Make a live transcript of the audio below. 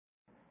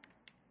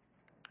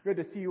Good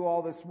to see you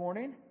all this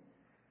morning.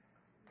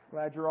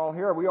 Glad you're all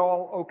here. Are we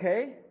all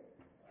okay?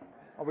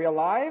 Are we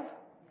alive?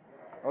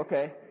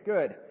 Okay,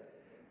 good.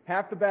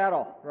 Half the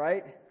battle,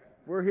 right?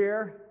 We're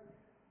here.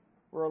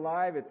 We're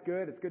alive. It's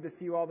good. It's good to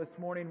see you all this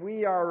morning.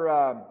 We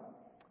are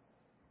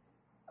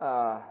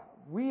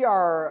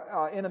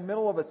in the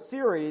middle of a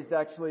series,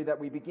 actually, that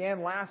we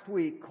began last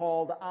week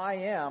called I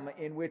Am,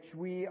 in which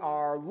we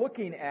are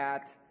looking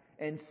at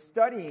and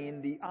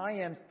studying the I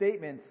Am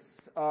statements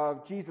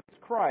of Jesus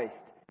Christ.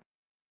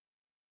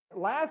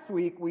 Last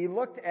week, we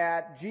looked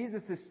at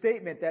Jesus'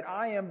 statement that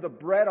I am the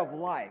bread of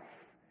life.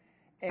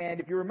 And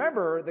if you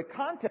remember, the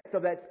context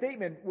of that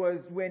statement was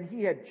when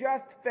he had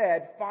just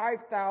fed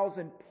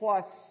 5,000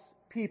 plus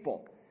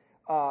people.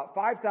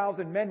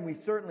 5,000 men we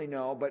certainly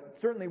know, but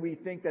certainly we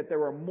think that there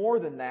were more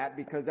than that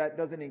because that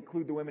doesn't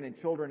include the women and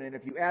children. And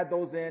if you add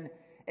those in,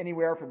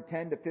 anywhere from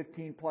 10 to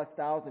 15 plus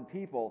thousand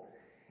people.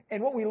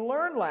 And what we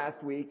learned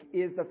last week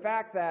is the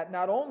fact that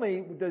not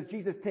only does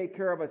Jesus take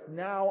care of us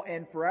now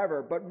and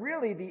forever, but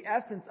really the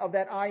essence of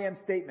that I am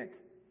statement.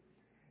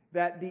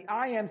 That the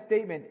I am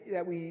statement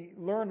that we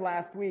learned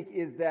last week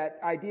is that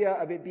idea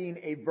of it being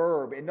a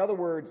verb. In other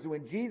words,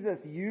 when Jesus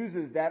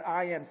uses that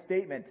I am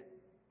statement,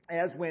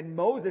 as when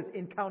Moses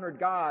encountered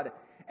God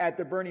at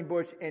the burning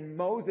bush and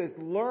Moses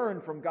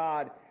learned from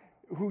God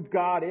who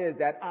God is,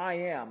 that I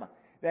am,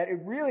 that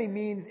it really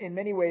means in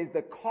many ways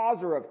the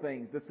causer of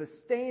things, the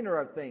sustainer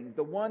of things,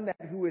 the one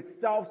who is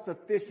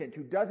self-sufficient,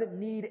 who doesn't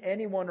need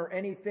anyone or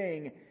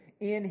anything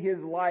in his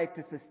life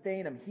to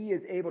sustain him. He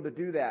is able to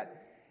do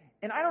that.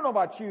 And I don't know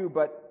about you,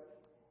 but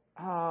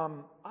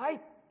I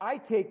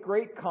take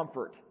great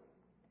comfort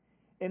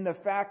in the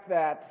fact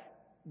that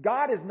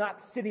God is not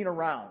sitting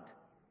around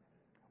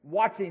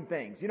watching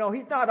things. You know,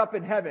 he's not up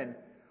in heaven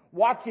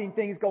watching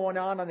things going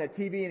on the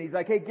TV and he's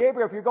like, hey,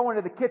 Gabriel, if you're going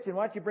to the kitchen,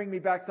 why don't you bring me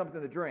back something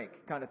to drink,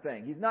 kind of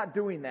thing. He's not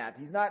doing that.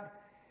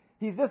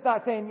 He's just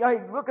not saying,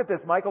 hey, look at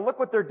this, Michael, look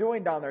what they're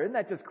doing down there. Isn't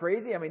that just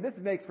crazy? I mean, this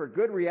makes for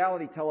good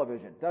reality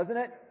television, doesn't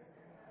it?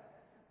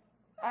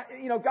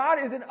 God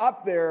isn't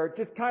up there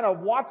just kind of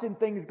watching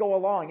things go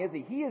along, is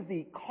he? He is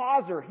the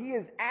causer. He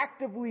is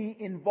actively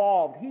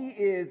involved. He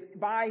is,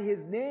 by his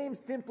name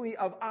simply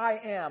of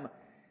I am,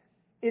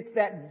 it's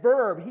that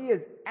verb. He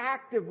is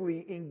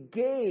actively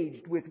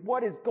engaged with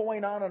what is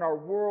going on in our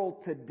world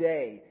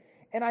today.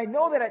 And I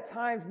know that at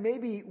times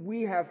maybe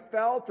we have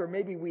felt or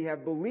maybe we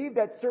have believed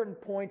at certain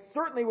points,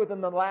 certainly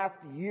within the last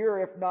year,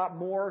 if not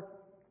more,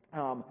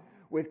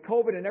 with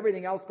COVID and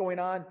everything else going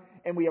on,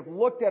 and we have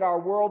looked at our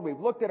world, we've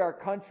looked at our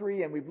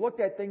country, and we've looked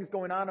at things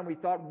going on, and we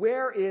thought,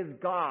 where is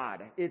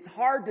God? It's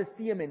hard to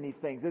see him in these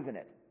things, isn't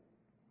it?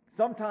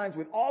 Sometimes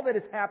with all that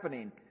is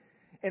happening,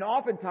 and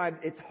oftentimes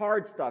it's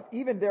hard stuff,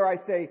 even dare I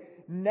say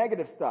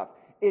negative stuff.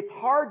 It's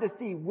hard to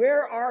see,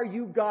 where are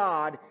you,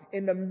 God,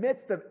 in the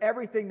midst of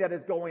everything that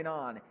is going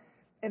on?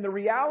 And the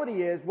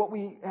reality is, what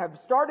we have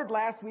started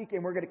last week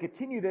and we're going to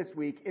continue this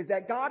week, is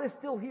that God is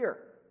still here.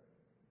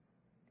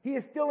 He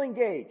is still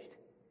engaged.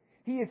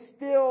 He is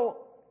still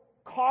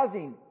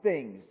causing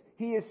things.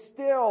 He is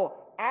still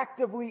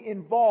actively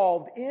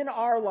involved in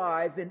our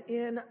lives and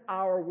in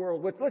our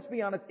world, which, let's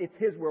be honest, it's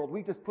his world.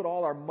 We just put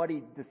all our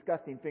muddy,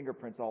 disgusting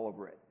fingerprints all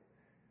over it.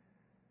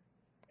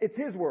 It's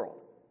his world.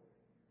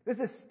 This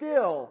is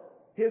still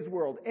his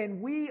world,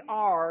 and we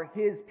are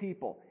his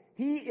people.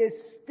 He is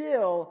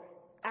still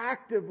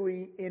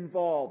actively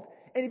involved.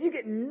 And if you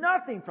get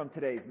nothing from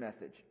today's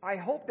message, I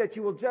hope that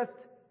you will just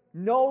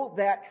know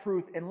that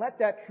truth and let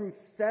that truth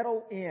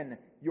settle in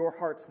your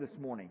hearts this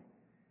morning.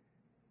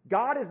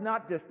 God is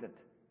not distant.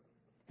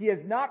 He has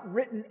not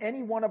written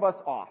any one of us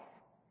off.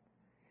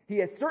 He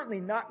has certainly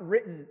not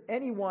written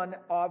any one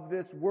of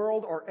this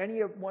world or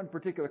any of one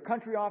particular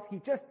country off. He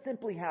just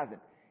simply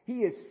hasn't. He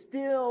is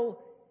still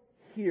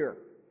here,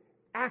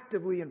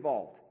 actively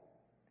involved.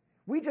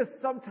 We just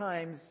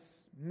sometimes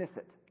miss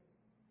it.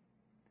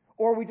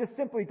 Or we just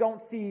simply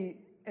don't see,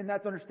 and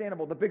that's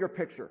understandable, the bigger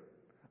picture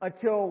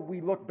until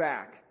we look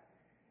back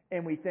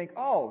and we think,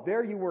 oh,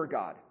 there you were,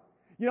 God.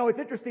 You know, it's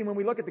interesting when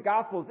we look at the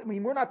Gospels, I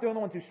mean, we're not the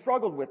only ones who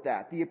struggled with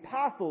that. The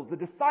apostles, the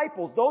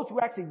disciples, those who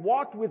actually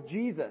walked with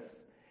Jesus,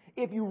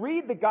 if you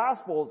read the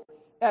Gospels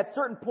at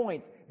certain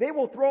points, they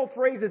will throw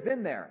phrases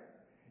in there.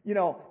 You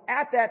know,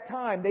 at that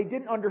time, they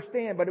didn't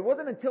understand, but it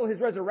wasn't until his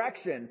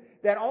resurrection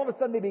that all of a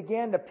sudden they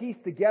began to piece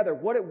together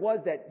what it was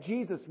that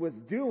Jesus was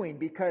doing,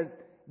 because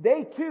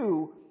they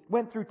too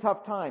went through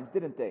tough times,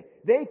 didn't they?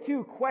 They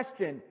too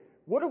questioned,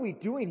 what are we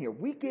doing here?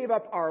 We gave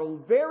up our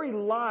very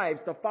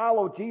lives to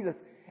follow Jesus,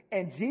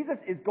 and Jesus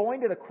is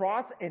going to the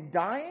cross and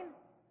dying?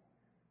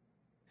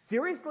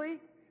 Seriously?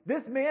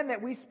 This man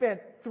that we spent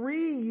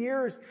 3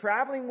 years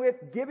traveling with,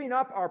 giving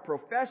up our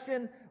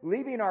profession,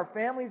 leaving our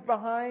families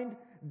behind,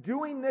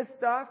 doing this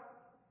stuff,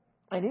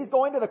 and he's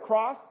going to the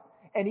cross,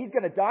 and he's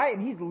going to die,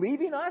 and he's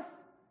leaving us?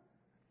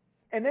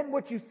 And then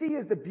what you see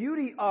is the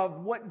beauty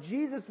of what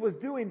Jesus was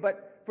doing,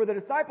 but for the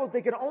disciples,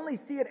 they could only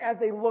see it as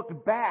they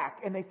looked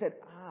back, and they said,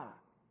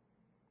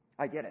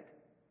 I get it.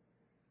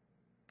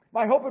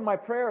 My hope and my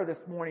prayer this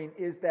morning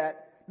is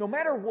that no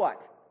matter what,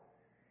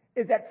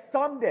 is that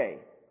someday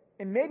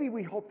And maybe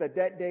we hope that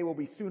that day will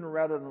be sooner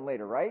rather than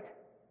later, right?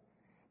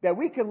 That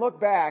we can look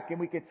back and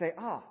we can say,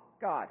 oh,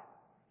 God,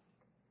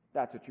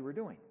 that's what you were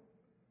doing.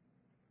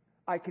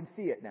 I can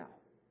see it now.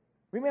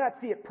 We may not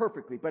see it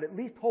perfectly, but at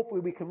least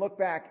hopefully we can look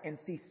back and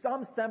see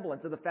some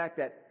semblance of the fact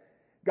that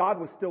God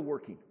was still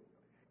working.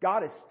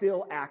 God is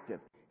still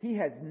active. He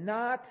has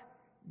not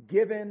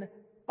given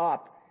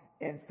up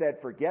and said,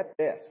 forget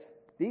this.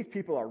 These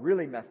people are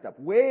really messed up,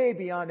 way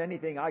beyond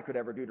anything I could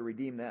ever do to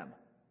redeem them.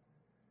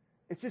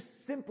 It's just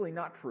simply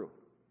not true.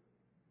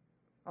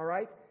 All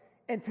right?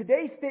 And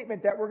today's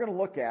statement that we're going to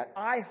look at,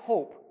 I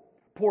hope,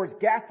 pours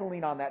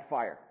gasoline on that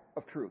fire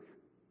of truth.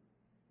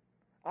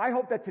 I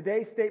hope that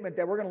today's statement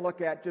that we're going to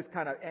look at just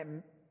kind of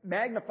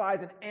magnifies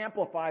and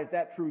amplifies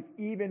that truth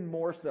even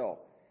more so.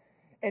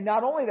 And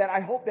not only that,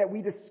 I hope that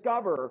we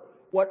discover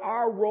what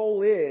our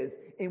role is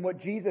in what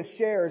Jesus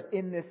shares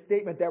in this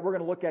statement that we're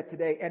going to look at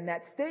today. And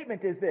that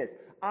statement is this: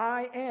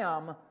 I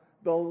am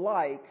the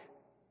light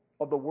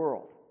of the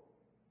world.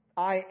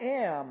 I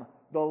am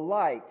the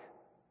light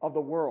of the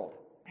world.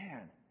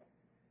 Man,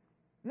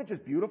 isn't it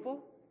just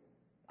beautiful?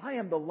 I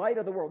am the light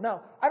of the world.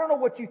 Now, I don't know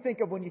what you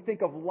think of when you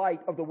think of light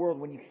of the world.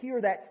 When you hear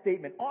that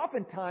statement,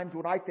 oftentimes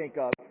what I think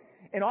of,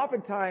 and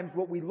oftentimes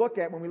what we look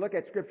at when we look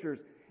at scriptures,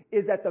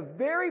 is that the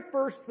very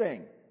first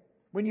thing,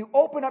 when you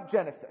open up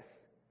Genesis,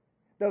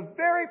 the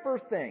very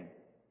first thing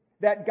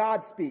that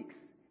God speaks,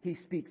 He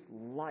speaks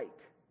light.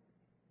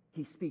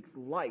 He speaks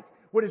light.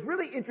 What is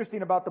really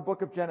interesting about the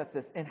book of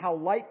Genesis and how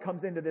light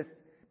comes into this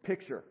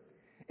picture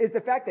is the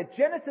fact that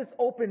Genesis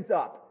opens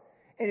up,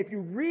 and if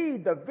you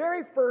read the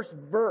very first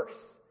verse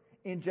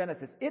in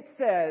Genesis, it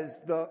says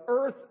the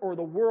earth or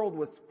the world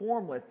was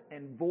formless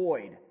and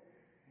void,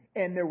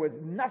 and there was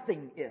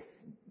nothingness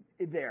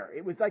there.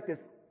 It was like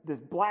this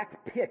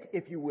black pit,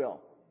 if you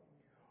will.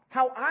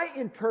 How I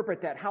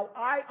interpret that, how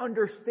I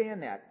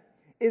understand that,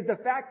 is the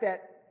fact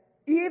that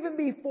even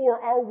before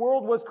our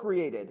world was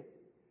created,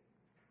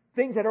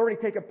 things had already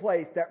taken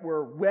place that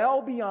were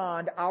well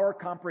beyond our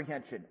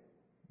comprehension.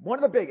 One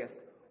of the biggest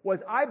was,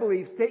 I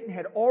believe, Satan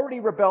had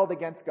already rebelled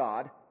against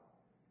God,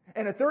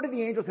 and a third of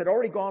the angels had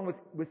already gone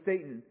with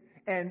Satan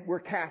and were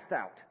cast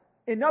out.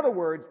 In other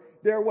words,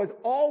 there was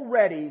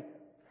already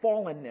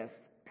fallenness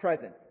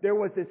present. There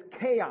was this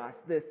chaos,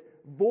 this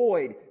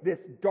void, this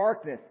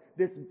darkness,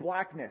 this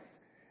blackness,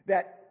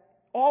 that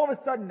all of a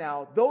sudden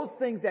now, those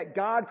things that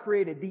God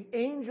created, the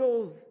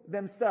angels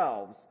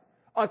themselves,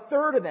 a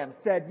third of them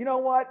said, you know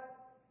what?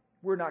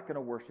 We're not going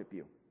to worship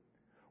you.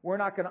 We're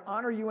not going to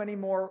honor you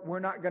anymore. We're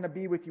not going to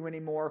be with you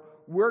anymore.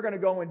 We're going to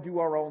go and do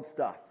our own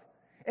stuff.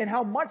 And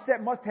how much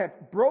that must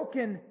have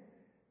broken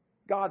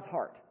God's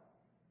heart.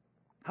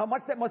 How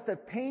much that must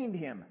have pained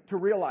Him to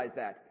realize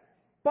that.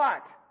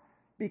 But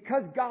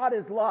because God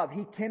is love,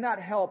 He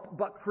cannot help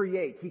but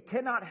create. He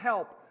cannot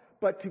help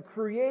but to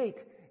create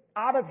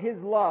out of His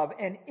love.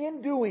 And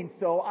in doing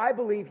so, I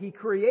believe He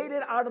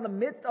created out of the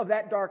midst of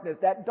that darkness,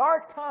 that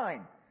dark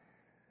time,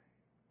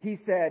 He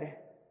said,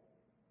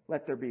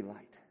 let there be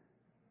light.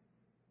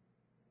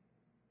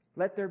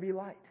 Let there be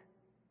light.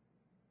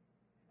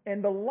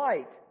 And the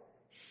light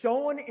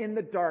shone in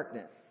the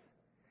darkness.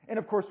 And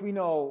of course we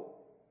know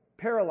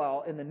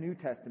parallel in the New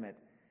Testament.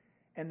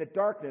 And the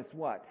darkness,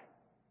 what?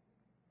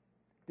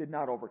 Did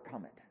not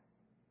overcome it.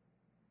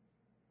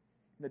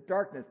 The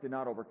darkness did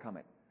not overcome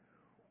it.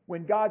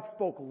 When God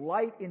spoke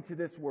light into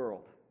this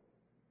world,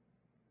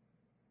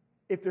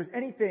 if there's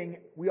anything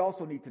we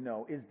also need to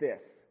know is this: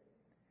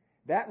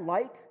 that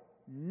light,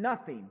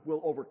 nothing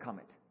will overcome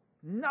it.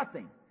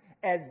 Nothing.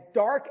 As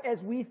dark as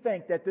we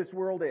think that this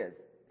world is,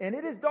 and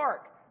it is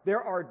dark,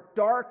 there are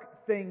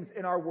dark things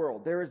in our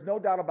world. There is no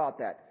doubt about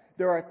that.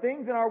 There are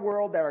things in our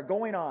world that are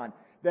going on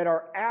that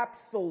are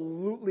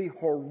absolutely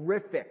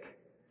horrific.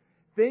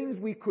 Things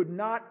we could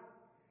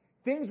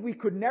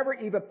never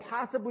even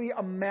possibly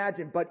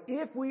imagine. But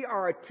if we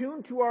are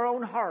attuned to our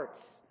own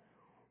hearts,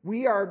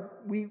 we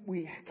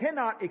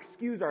cannot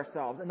excuse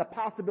ourselves in the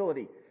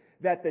possibility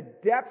that the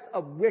depths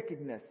of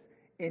wickedness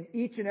in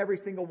each and every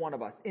single one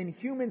of us, in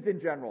humans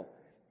in general,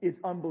 is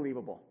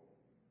unbelievable.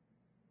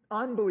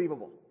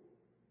 Unbelievable.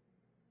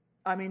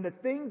 I mean, the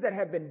things that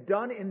have been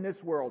done in this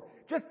world,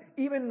 just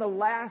even in the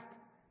last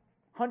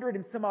 100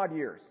 and some odd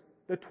years.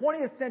 The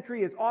 20th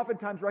century is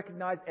oftentimes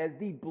recognized as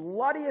the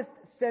bloodiest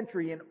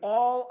century in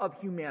all of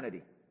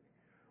humanity.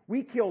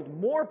 We killed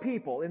more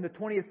people in the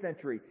 20th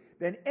century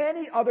than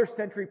any other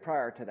century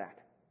prior to that.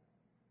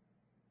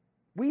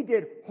 We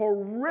did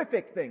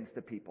horrific things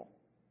to people.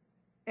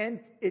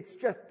 And it's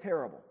just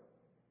terrible.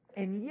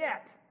 And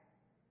yet,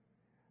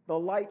 the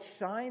light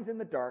shines in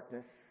the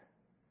darkness,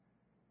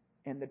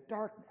 and the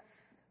darkness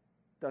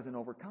doesn't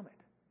overcome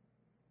it.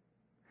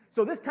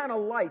 So this kind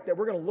of light that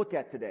we're going to look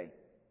at today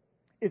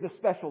is a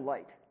special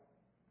light.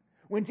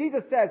 When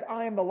Jesus says,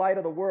 I am the light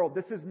of the world,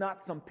 this is not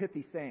some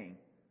pithy saying.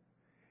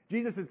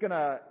 Jesus is going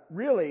to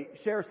really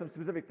share some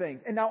specific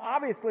things. And now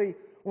obviously,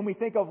 when we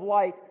think of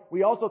light,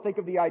 we also think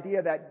of the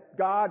idea that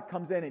God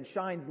comes in and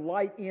shines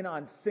light in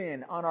on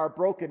sin, on our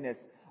brokenness,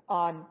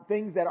 on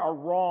things that are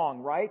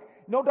wrong, right?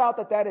 No doubt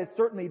that that is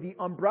certainly the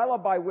umbrella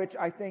by which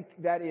I think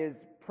that is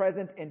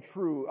present and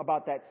true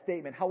about that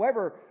statement.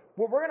 However,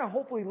 what we're going to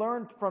hopefully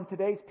learn from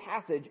today's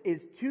passage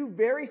is two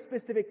very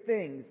specific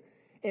things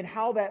in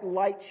how that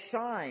light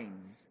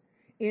shines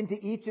into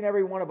each and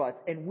every one of us.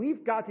 And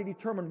we've got to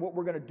determine what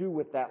we're going to do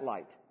with that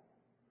light.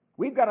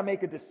 We've got to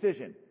make a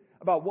decision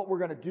about what we're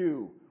going to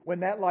do when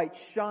that light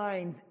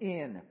shines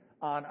in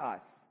on us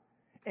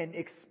and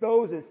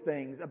exposes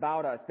things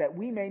about us that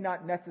we may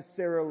not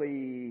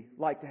necessarily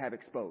like to have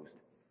exposed,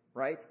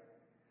 right?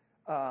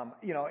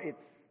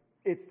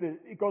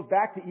 It goes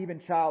back to even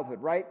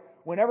childhood, right?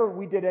 Whenever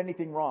we did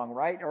anything wrong,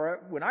 right? Or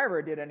when I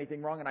ever did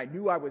anything wrong and I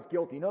knew I was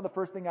guilty, the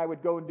first thing I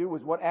would go and do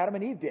was what Adam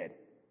and Eve did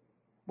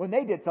when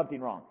they did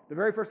something wrong. The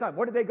very first time.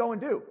 What did they go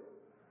and do?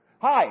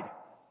 Hide.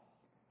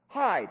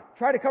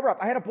 Try to cover up.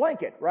 I had a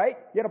blanket, right?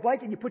 You had a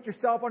blanket, you put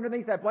yourself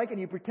underneath that blanket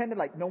and you pretended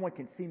like no one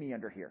can see me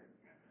under here.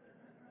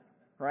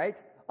 Right?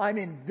 I'm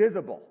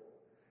invisible.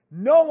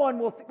 No one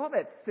will see. Well,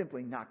 that's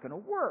simply not going to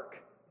work.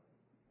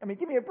 I mean,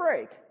 give me a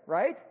break,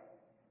 right?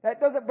 That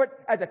doesn't, but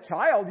as a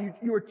child,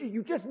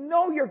 you just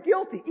know you're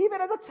guilty. Even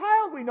as a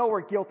child, we know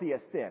we're guilty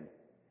of sin.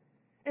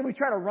 And we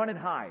try to run and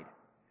hide.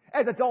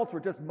 As adults,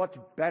 we're just much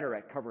better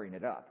at covering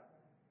it up.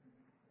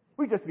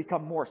 We just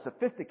become more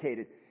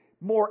sophisticated,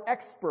 more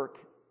expert,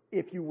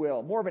 if you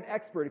will, more of an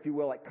expert, if you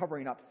will, at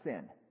covering up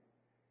sin.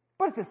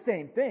 But it's the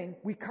same thing.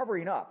 We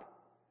covering up.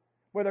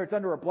 Whether it's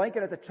under a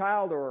blanket as a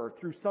child or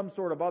through some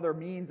sort of other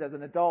means as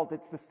an adult,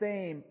 it's the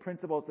same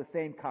principle, it's the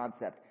same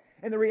concept.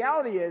 And the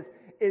reality is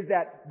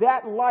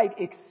that light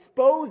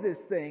exposes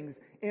things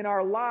in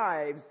our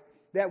lives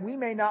that we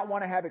may not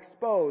want to have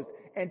exposed.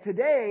 And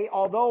today,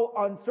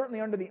 although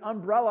certainly under the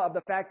umbrella of the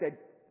fact that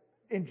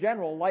in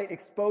general light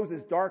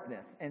exposes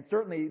darkness, and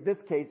certainly in this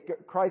case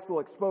Christ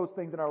will expose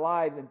things in our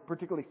lives, and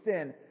particularly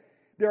sin,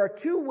 there are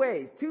two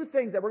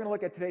things that we're going to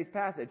look at today's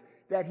passage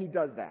that he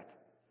does that.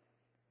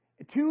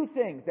 Two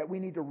things that we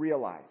need to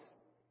realize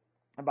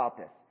about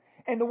this.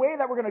 And the way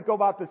that we're going to go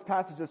about this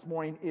passage this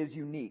morning is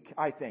unique,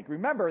 I think.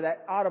 Remember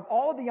that out of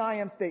all of the I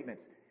am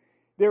statements,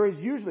 there is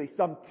usually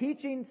some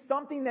teaching,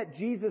 something that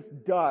Jesus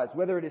does,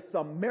 whether it is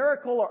some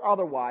miracle or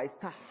otherwise,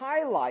 to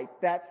highlight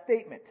that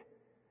statement.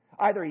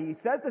 Either he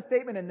says the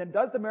statement and then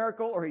does the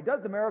miracle, or he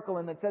does the miracle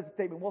and then says the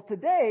statement. Well,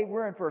 today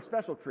we're in for a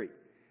special treat.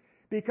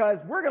 Because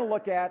we're going to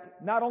look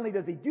at, not only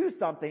does he do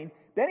something,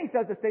 then he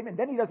says the statement,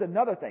 then he does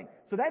another thing.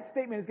 So that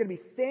statement is going to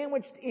be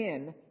sandwiched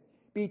in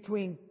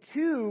between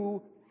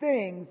two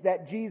things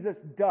that Jesus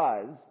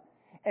does.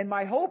 And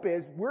my hope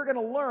is we're going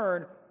to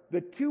learn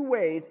the two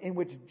ways in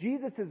which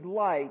Jesus'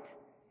 light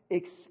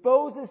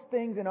exposes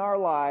things in our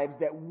lives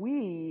that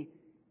we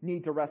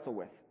need to wrestle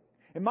with.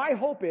 And my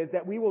hope is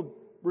that we will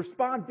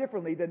respond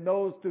differently than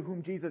those to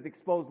whom Jesus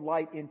exposed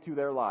light into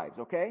their lives,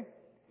 okay?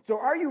 So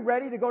are you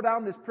ready to go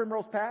down this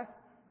primrose path?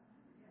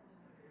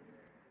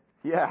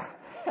 Yeah.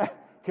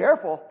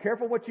 Careful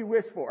what you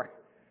wish for.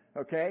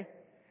 Okay?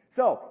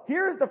 So,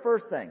 here's the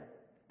first thing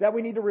that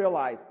we need to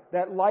realize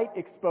that light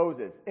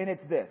exposes, and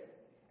it's this.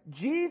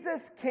 Jesus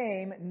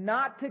came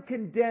not to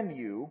condemn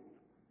you,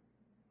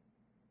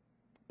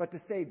 but to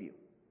save you.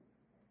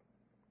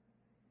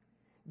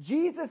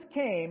 Jesus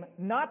came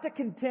not to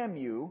condemn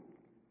you,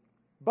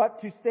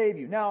 but to save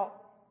you. Now,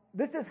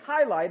 this is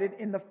highlighted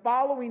in the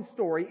following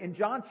story in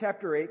John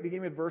chapter 8,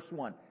 beginning with verse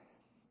 1.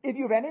 If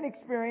you've had any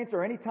experience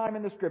or any time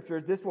in the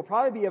Scriptures, this will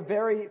probably be a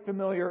very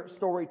familiar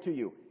story to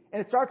you.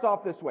 And it starts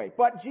off this way.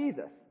 But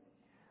Jesus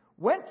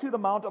went to the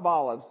Mount of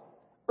Olives.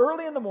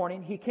 Early in the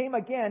morning, he came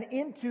again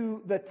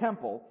into the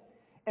temple,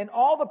 and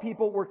all the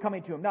people were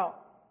coming to him. Now,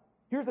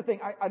 here's the thing.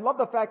 I love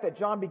the fact that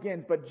John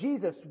begins, but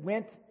Jesus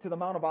went to the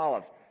Mount of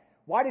Olives.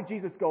 Why did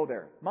Jesus go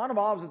there? Mount of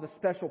Olives is a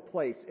special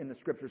place in the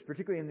Scriptures,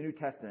 particularly in the New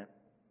Testament.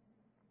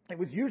 It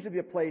was usually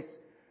a place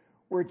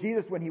where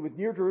Jesus, when he was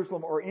near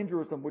Jerusalem or in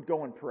Jerusalem, would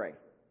go and pray.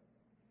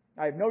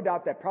 I have no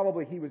doubt that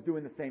probably he was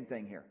doing the same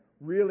thing here.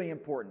 Really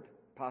important,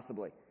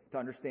 possibly, to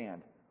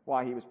understand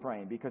why he was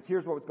praying, because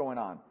here's what was going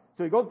on.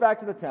 So he goes back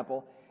to the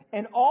temple,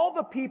 and all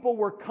the people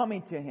were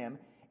coming to him,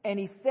 and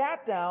he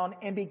sat down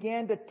and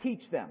began to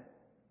teach them.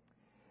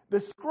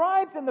 The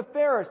scribes and the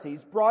Pharisees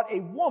brought a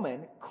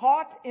woman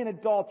caught in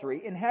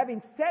adultery, and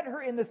having set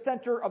her in the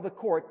center of the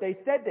court, they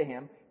said to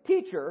him,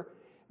 "Teacher,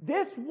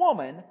 this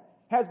woman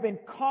has been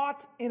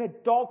caught in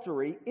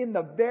adultery in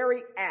the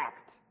very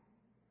act.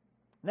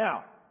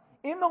 Now,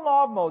 in the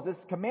law of Moses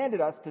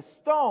commanded us to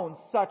stone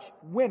such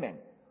women.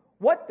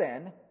 What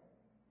then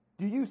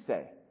do you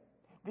say?"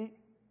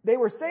 They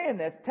were saying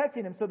this,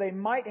 testing him so they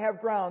might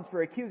have grounds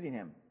for accusing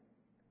him.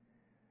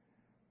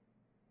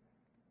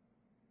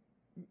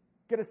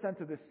 Get a sense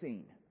of this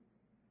scene.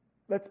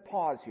 Let's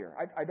pause here.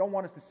 I don't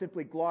want us to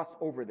simply gloss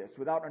over this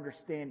without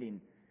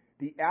understanding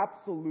the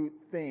absolute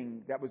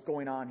thing that was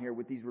going on here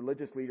with these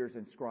religious leaders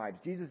and scribes.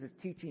 Jesus is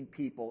teaching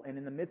people, and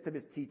in the midst of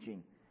his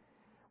teaching,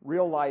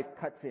 real life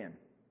cuts in.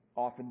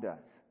 Often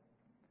does.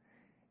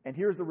 And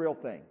here's the real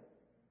thing.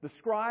 The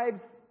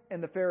scribes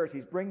and the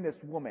Pharisees bring this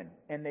woman,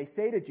 and they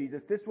say to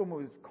Jesus, this woman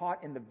was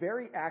caught in the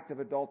very act of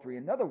adultery.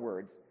 In other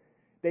words,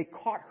 They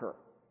caught her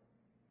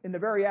in the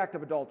very act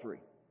of adultery.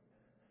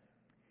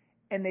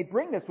 And they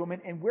bring this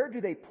woman, and where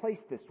do they place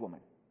this woman?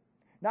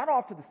 Not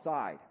off to the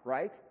side,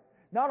 right?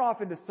 Not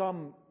off into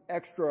some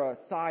extra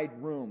side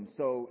room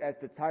so as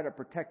to try to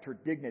protect her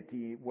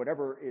dignity,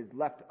 whatever is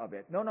left of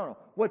it. No.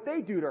 What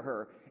they do to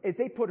her is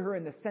they put her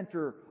in the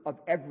center of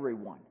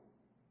everyone.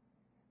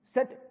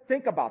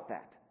 Think about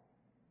that.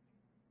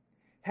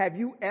 Have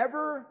you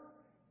ever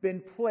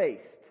been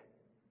placed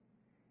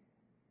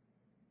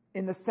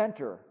in the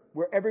center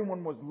where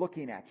everyone was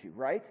looking at you,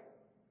 right?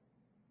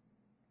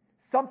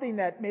 Something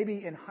that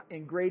maybe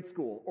in grade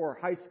school or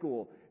high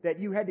school that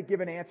you had to give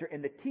an answer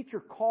and the teacher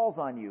calls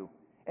on you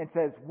and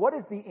says, what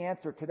is the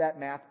answer to that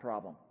math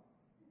problem?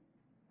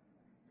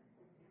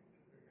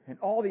 And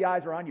all the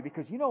eyes are on you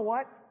because you know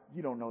what?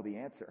 You don't know the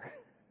answer.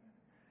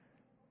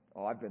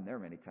 Oh, I've been there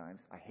many times.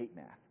 I hate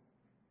math.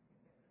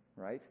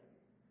 Right?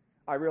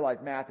 I realize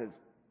math is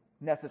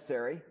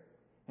necessary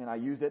and I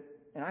use it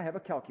and I have a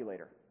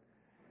calculator.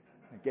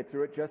 I get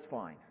through it just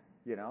fine,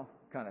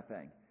 kind of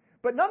thing.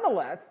 But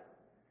nonetheless,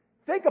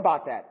 think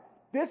about that.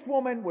 This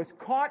woman was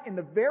caught in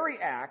the very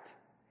act,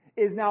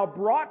 is now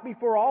brought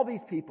before all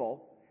these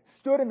people,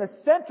 stood in the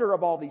center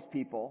of all these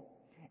people,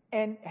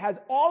 and has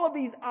all of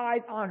these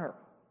eyes on her.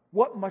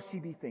 What must she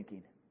be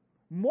thinking?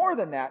 More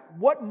than that,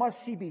 what must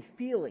she be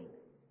feeling?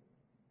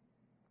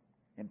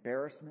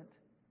 Embarrassment?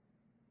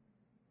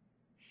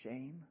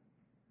 Shame?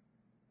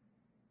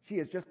 She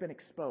has just been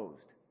exposed.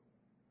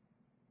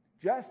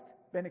 Just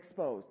been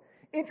exposed.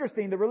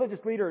 Interesting, the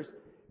religious leaders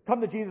come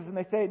to Jesus and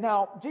they say,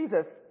 now,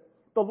 Jesus,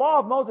 the law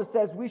of Moses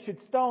says we should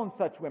stone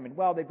such women.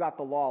 Well, they've got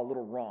the law a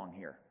little wrong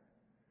here.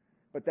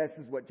 But this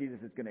is what Jesus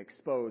is going to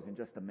expose in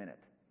just a minute.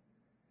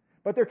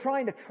 But they're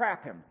trying to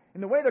trap him.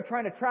 And the way they're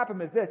trying to trap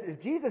him is this, is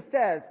Jesus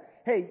says,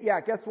 hey,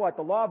 yeah, guess what?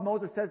 The law of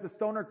Moses says to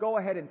stone her, go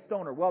ahead and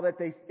stone her. Well,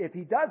 if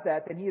he does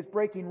that, then he is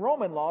breaking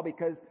Roman law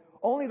because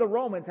only the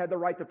Romans had the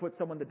right to put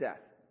someone to death.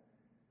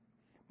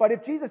 But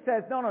if Jesus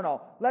says,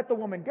 no, let the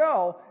woman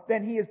go,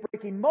 then he is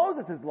breaking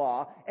Moses'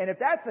 law. And if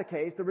that's the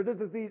case, the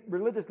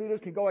religious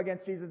leaders can go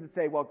against Jesus and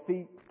say, well,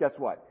 see, guess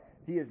what?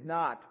 He is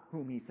not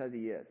whom he says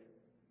he is.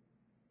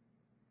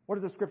 What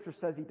does the scripture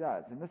says he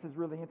does? And this is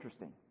really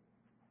interesting.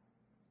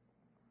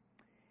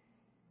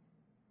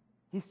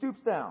 He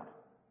stoops down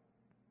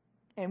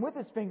and with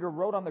his finger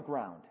wrote on the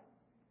ground.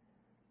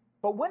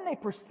 But when they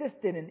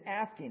persisted in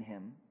asking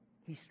him,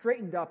 he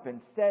straightened up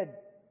and said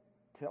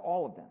to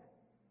all of them,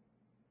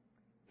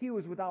 he who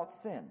is without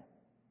sin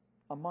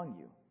among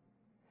you,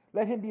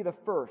 let him be the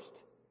first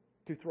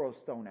to throw a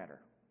stone at her.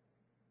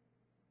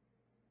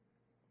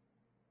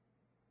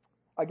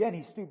 Again,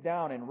 he stooped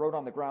down and wrote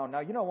on the ground. Now,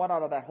 you know what?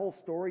 Out of that whole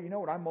story, you know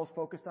what I'm most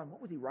focused on?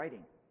 What was he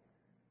writing?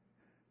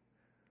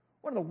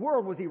 What in the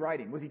world was he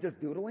writing? Was he just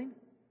doodling?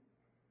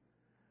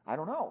 I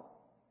don't know.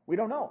 We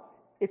don't know.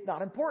 It's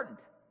not important.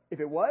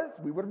 If it was,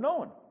 we would have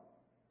known.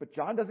 But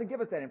John doesn't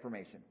give us that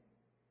information.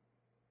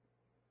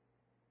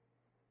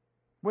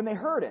 When they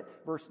heard it,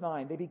 verse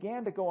 9, they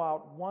began to go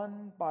out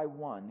one by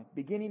one,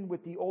 beginning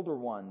with the older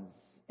ones,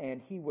 and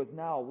he was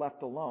now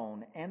left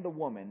alone, and the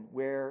woman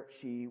where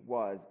she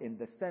was in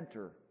the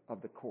center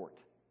of the court.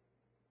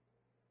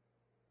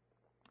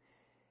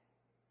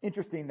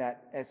 Interesting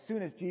that as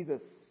soon as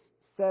Jesus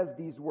says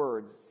these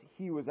words,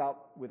 he was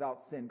out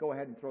without sin, go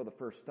ahead and throw the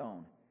first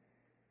stone.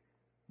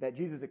 That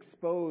Jesus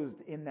exposed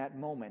in that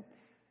moment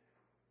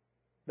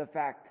the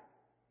fact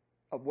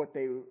of what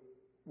they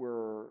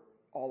were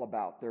all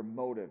about, their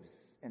motives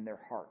and their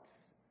hearts.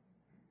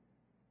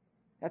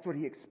 That's what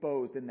he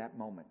exposed in that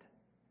moment.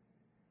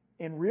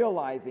 In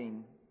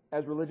realizing,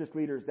 as religious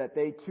leaders, that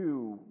they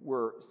too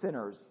were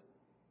sinners,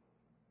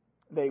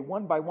 they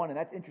one by one, and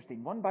that's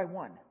interesting, one by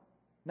one,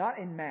 not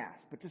en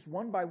masse, but just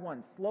one by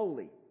one,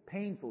 slowly,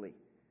 painfully,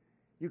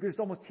 you could just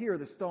almost hear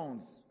the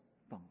stones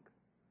thunk,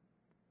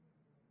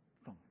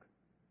 thunk,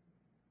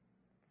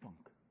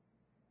 thunk,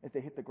 as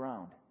they hit the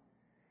ground.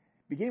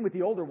 Beginning with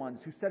the older ones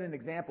who set an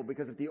example,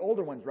 because if the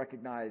older ones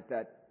recognized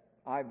that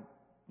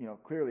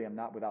clearly I'm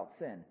not without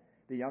sin,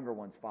 the younger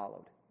ones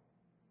followed.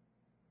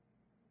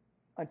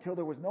 Until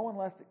there was no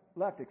one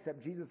left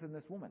except Jesus and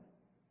this woman.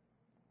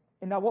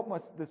 And now what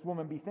must this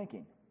woman be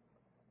thinking?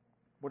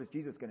 What is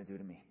Jesus going to do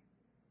to me?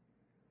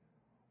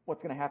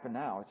 What's going to happen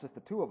now? It's just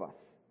the two of us.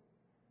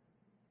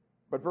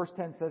 But verse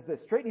 10 says this,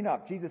 straightening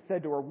up, Jesus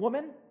said to her,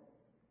 woman,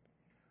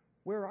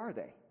 where are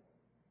they?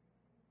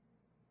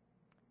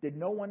 Did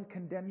no one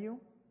condemn you?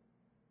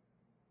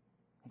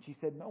 And she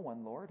said, no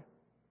one, Lord.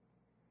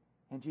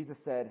 And Jesus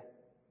said,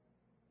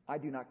 I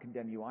do not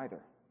condemn you either.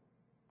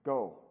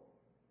 Go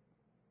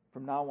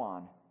from now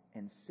on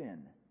and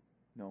sin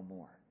no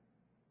more.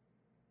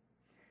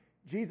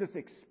 Jesus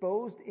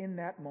exposed in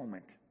that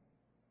moment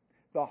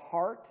the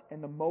heart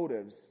and the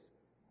motives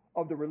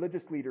of the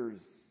religious leaders,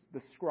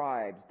 the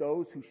scribes,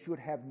 those who should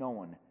have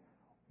known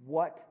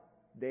what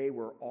they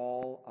were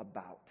all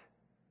about.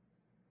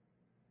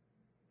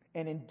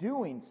 And in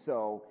doing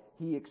so,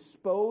 he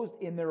exposed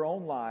in their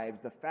own lives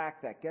the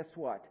fact that, guess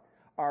what?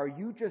 Are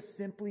you just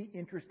simply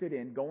interested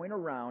in going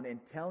around and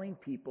telling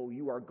people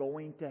you are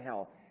going to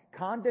hell?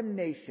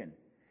 Condemnation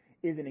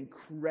is an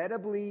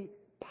incredibly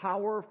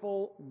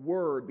powerful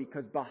word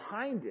because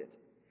behind it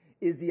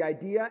is the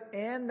idea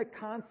and the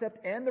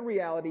concept and the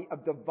reality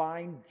of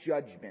divine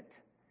judgment.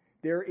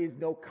 There is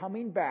no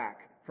coming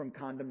back from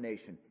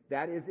condemnation.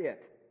 That is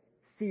it.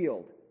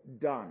 Sealed.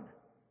 Done.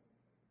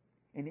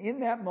 And in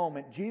that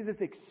moment, Jesus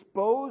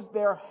exposed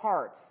their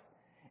hearts,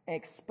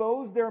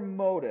 exposed their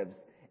motives,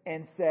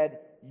 and said,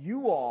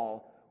 you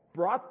all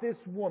brought this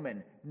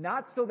woman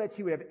not so that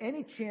she would have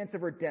any chance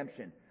of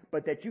redemption,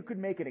 but that you could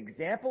make an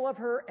example of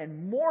her,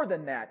 and more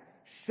than that,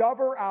 shove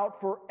her out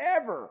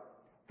forever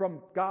from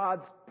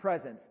God's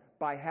presence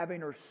by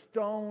having her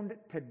stoned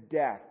to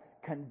death,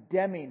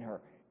 condemning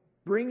her,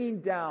 bringing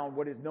down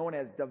what is known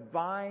as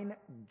divine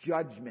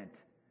judgment.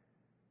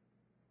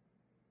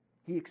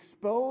 He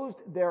exposed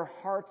their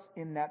hearts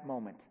in that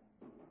moment.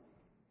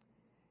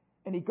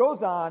 And he goes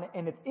on,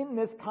 and it's in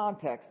this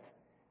context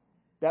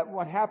that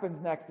what happens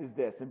next is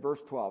this, in verse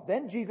 12.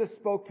 Then Jesus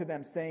spoke to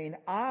them, saying,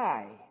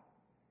 I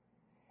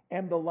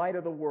am the light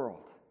of the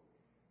world.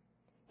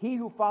 He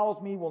who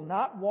follows me will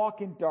not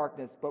walk in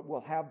darkness, but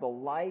will have the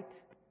light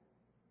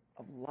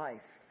of life.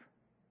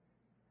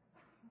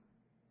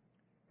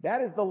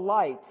 That is the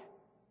light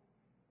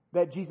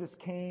that Jesus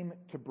came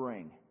to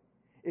bring.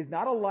 Is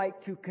not a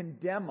light to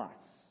condemn us,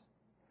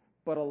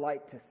 but a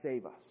light to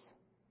save us.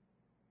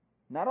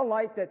 Not a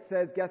light that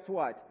says, guess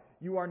what?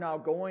 You are now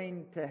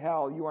going to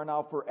hell. You are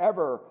now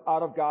forever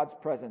out of God's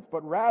presence.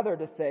 But rather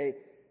to say,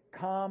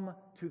 come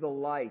to the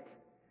light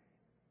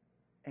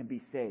and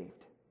be saved.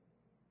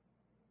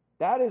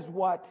 That is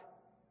what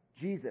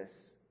Jesus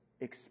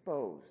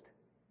exposed.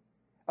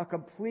 A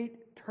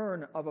complete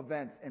turn of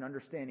events and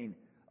understanding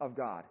of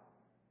God.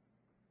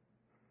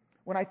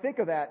 When I think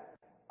of that,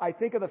 I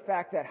think of the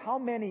fact that how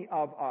many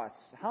of us,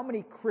 how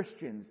many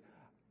Christians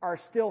are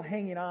still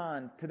hanging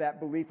on to that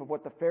belief of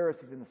what the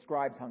Pharisees and the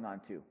scribes hung on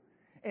to.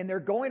 And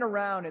they're going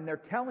around and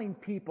they're telling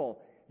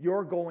people,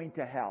 you're going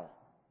to hell.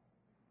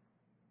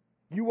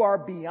 You are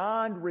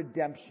beyond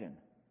redemption.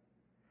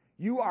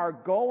 You are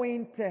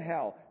going to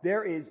hell.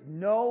 There is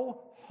no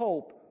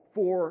hope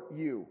for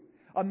you.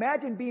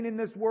 Imagine being in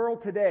this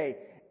world today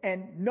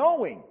and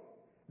knowing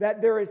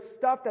that there is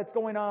stuff that's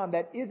going on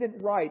that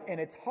isn't right and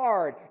it's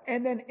hard.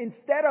 And then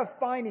instead of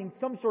finding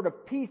some sort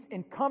of peace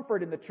and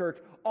comfort in the church,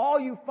 all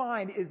you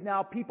find is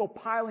now people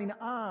piling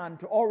on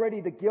to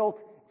already the guilt,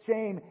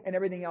 shame, and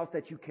everything else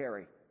that you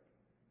carry.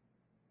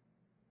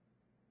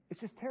 It's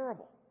just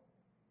terrible.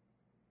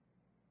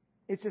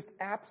 It's just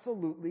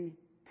absolutely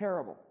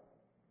terrible.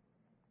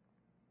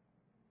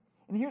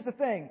 And here's the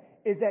thing,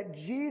 is that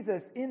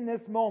Jesus in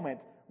this moment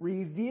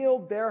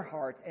revealed their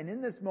hearts. And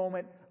in this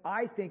moment,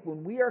 I think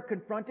when we are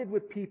confronted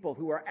with people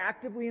who are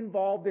actively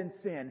involved in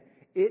sin,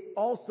 it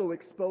also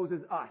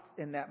exposes us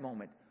in that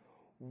moment.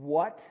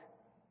 What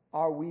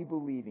are we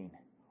believing?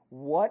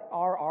 What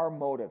are our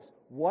motives?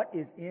 What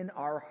is in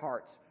our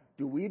hearts?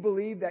 Do we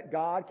believe that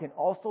God can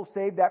also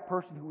save that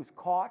person who is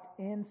caught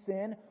in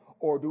sin?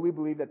 Or do we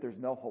believe that there's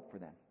no hope for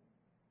them?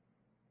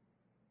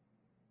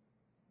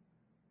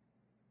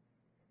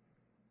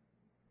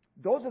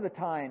 Those are the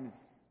times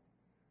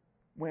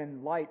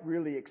when light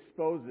really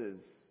exposes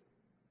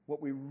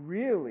what we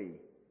really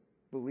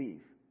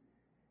believe,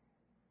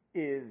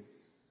 is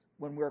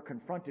when we're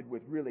confronted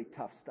with really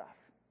tough stuff.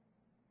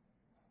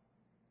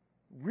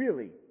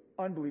 Really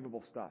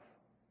unbelievable stuff.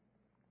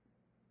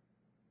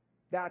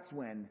 That's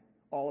when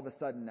all of a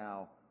sudden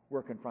now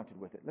we're confronted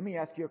with it. Let me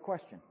ask you a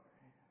question.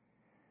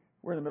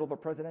 We're in the middle of a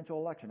presidential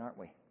election, aren't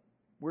we?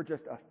 We're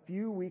just a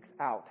few weeks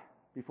out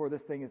before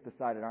this thing is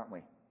decided, aren't we?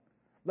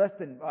 Less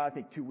than, I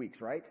think, 2 weeks,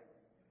 right?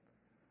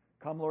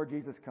 Come, Lord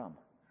Jesus, come.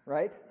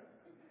 Right?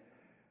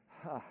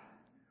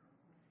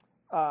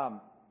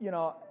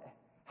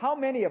 How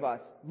many of us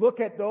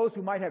look at those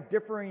who might have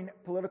differing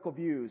political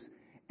views,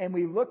 and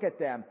we look at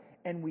them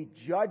and we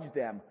judge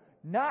them,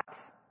 not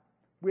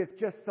with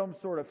just some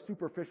sort of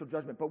superficial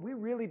judgment, but we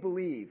really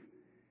believe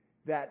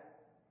that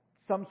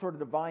some sort of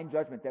divine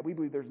judgment, that we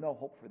believe there's no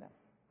hope for them.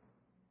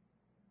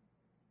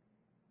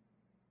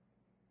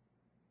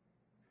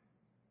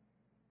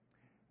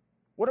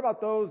 What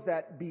about those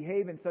that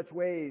behave in such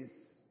ways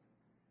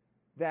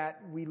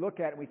that we look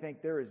at and we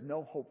think there is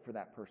no hope for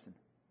that person?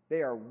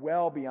 They are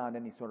well beyond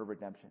any sort of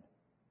redemption.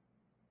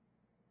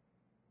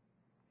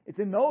 It's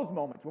in those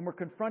moments when we're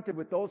confronted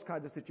with those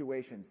kinds of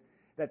situations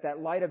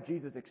that light of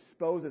Jesus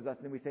exposes us,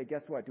 and we say,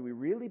 guess what? Do we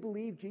really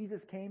believe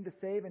Jesus came to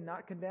save and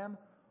not condemn,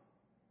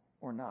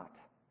 or not?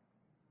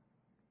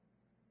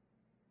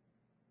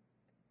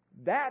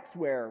 That's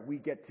where we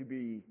get to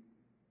be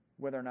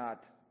whether or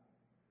not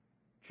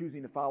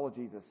choosing to follow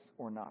Jesus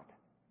or not.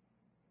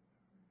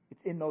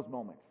 It's in those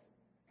moments.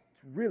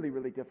 It's really,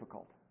 really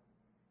difficult.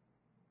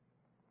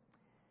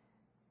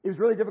 It was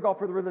really difficult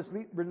for the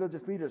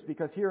religious leaders,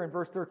 because here in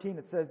verse 13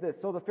 it says this,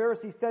 so the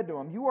Pharisees said to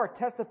him, you are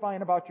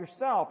testifying about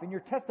yourself, and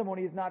your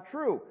testimony is not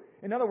true.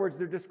 In other words,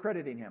 they're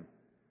discrediting him.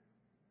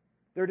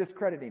 They're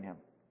discrediting him.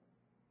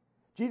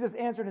 Jesus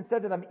answered and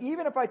said to them,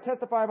 even if I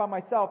testify about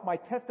myself, my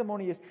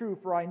testimony is true,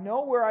 for I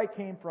know where I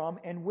came from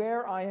and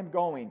where I am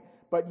going,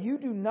 but you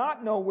do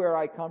not know where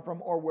I come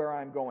from or where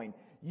I am going.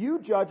 You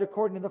judge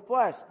according to the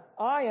flesh.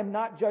 I am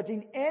not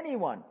judging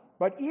anyone.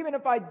 But even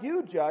if I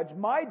do judge,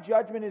 my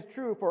judgment is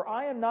true, for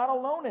I am not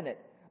alone in it,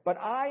 but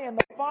I and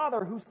the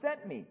Father who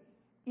sent me.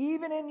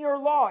 Even in your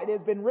law it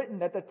has been written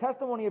that the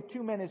testimony of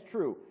two men is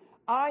true.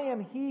 I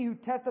am he who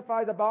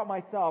testifies about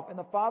myself, and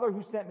the Father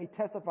who sent me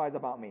testifies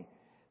about me.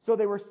 So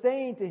they were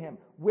saying to him,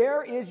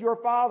 where is your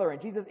Father?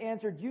 And Jesus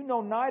answered, you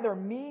know neither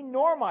me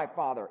nor my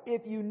Father.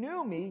 If you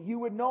knew me, you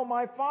would know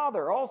my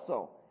Father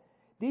also.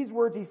 These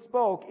words he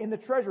spoke in the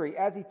treasury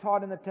as he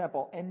taught in the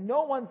temple, and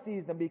no one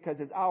seized him because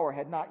his hour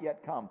had not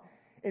yet come.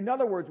 In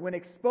other words, when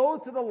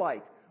exposed to the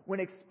light,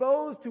 when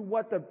exposed to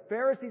what the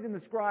Pharisees and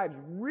the scribes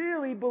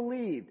really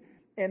believed,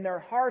 and their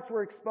hearts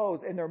were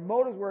exposed, and their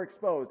motives were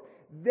exposed,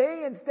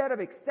 they, instead of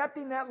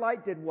accepting that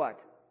light, did what?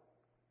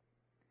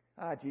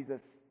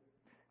 Jesus,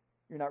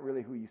 you're not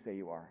really who you say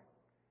you are.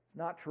 It's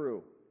not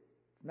true.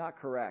 It's not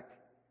correct.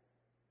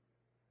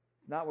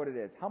 It's not what it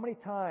is. How many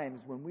times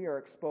when we are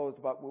exposed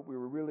about what we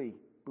were really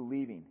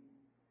believing,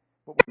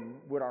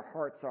 what our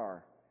hearts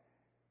are,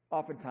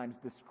 oftentimes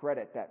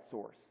discredit that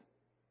source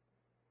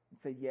and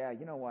say, yeah,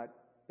 you know what?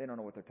 They don't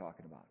know what they're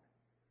talking about.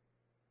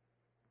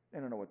 They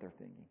don't know what they're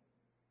thinking.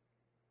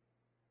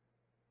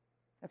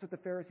 That's what the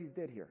Pharisees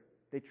did here.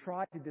 They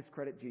tried to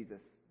discredit Jesus.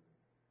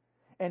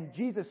 And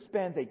Jesus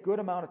spends a good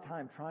amount of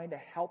time trying to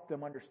help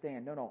them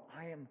understand, no,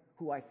 I am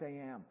who I say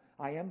I am.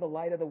 I am the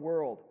light of the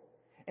world.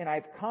 And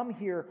I've come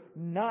here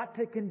not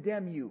to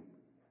condemn you,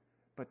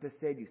 but to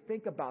save you.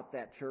 Think about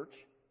that, church.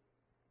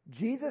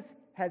 Jesus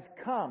has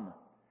come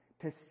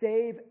to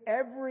save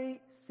every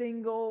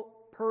single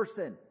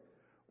person.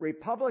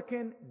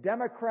 Republican,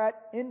 Democrat,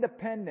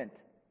 Independent.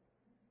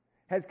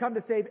 Has come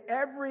to save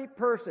every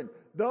person.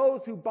 Those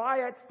who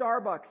buy at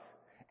Starbucks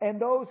and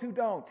those who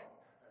don't.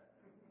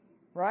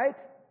 Right?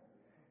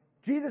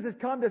 Jesus has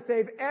come to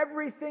save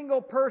every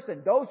single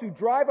person. Those who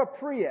drive a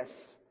Prius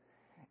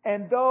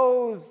and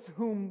those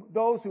who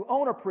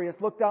own a Prius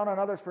look down on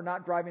others for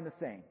not driving the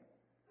same.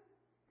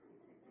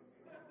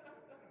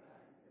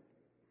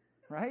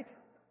 Right?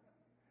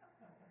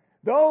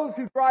 Those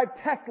who drive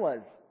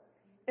Teslas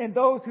and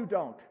those who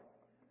don't.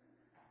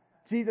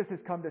 Jesus has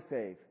come to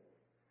save.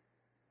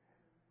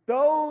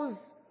 Those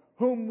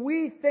whom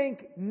we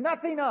think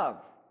nothing of,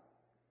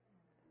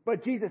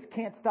 but Jesus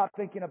can't stop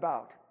thinking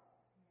about.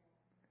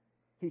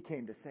 He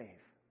came to save.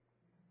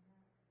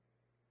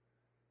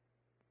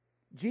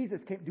 Jesus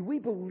came. Do we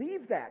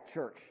believe that,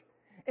 church?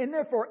 And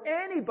therefore,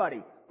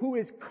 anybody who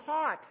is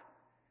caught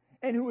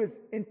and who is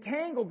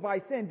entangled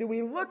by sin, do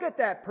we look at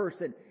that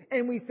person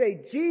and we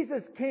say,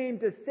 Jesus came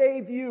to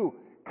save you.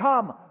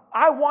 Come,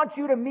 I want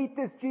you to meet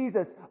this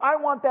Jesus. I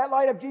want that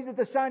light of Jesus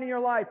to shine in your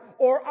life.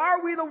 Or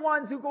are we the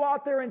ones who go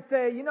out there and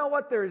say, you know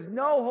what, there is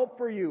no hope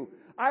for you.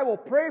 I will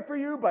pray for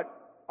you, but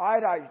I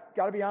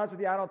got to be honest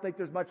with you, I don't think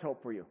there's much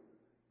hope for you.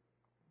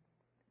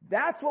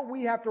 That's what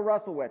we have to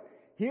wrestle with.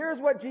 Here's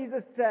what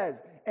Jesus says,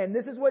 and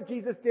this is what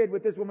Jesus did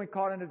with this woman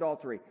caught in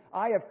adultery.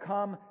 I have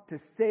come to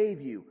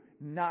save you,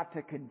 not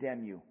to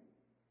condemn you.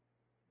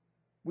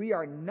 We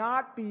are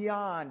not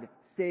beyond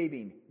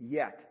saving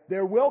yet.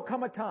 There will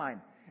come a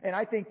time, and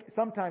I think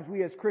sometimes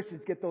we as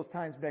Christians get those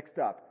times mixed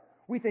up.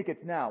 We think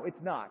it's now.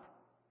 It's not.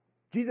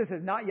 Jesus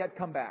has not yet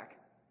come back.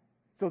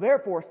 So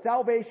therefore,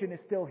 salvation is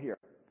still here.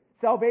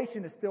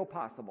 Salvation is still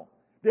possible.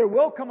 There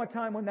will come a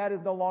time when that is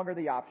no longer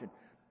the option,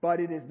 but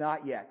it is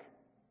not yet.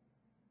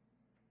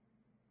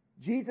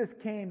 Jesus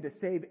came to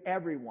save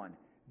everyone.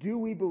 Do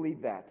we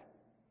believe that?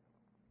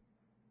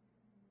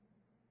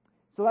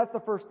 So that's the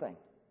first thing.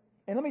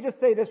 And let me just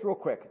say this real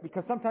quick,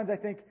 because sometimes I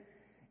think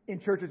in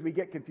churches we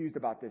get confused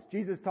about this.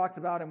 Jesus talks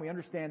about, and we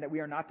understand that we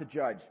are not to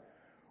judge.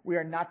 We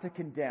are not to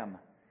condemn.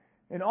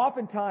 And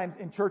oftentimes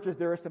in churches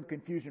there is some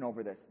confusion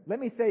over this. Let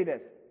me say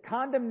this.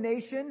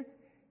 Condemnation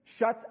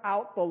shuts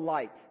out the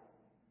light.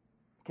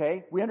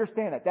 Okay? We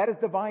understand that. That is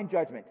divine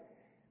judgment.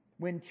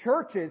 When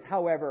churches,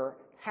 however,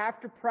 have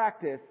to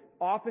practice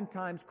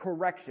oftentimes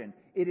correction,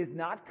 it is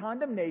not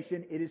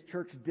condemnation, it is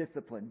church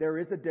discipline. There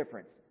is a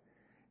difference.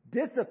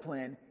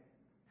 Discipline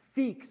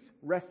seeks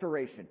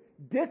restoration.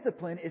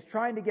 Discipline is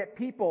trying to get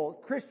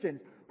people, Christians,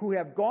 who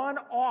have gone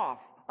off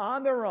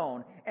on their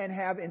own and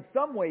have in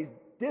some ways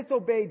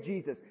disobeyed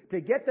Jesus, to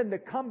get them to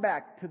come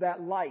back to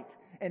that light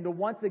and to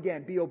once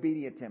again be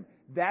obedient to Him.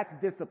 That's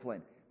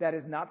discipline. That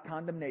is not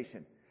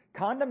condemnation.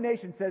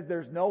 Condemnation says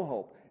there's no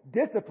hope.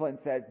 Discipline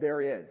says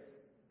there is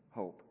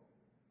hope.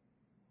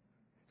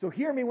 So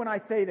hear me when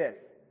I say this.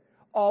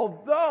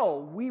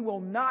 Although we will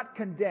not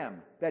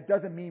condemn, that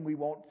doesn't mean we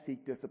won't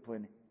seek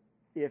discipline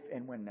if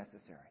and when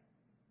necessary.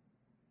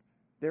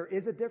 There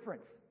is a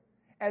difference.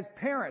 As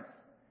parents,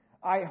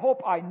 I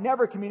hope I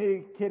never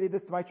communicated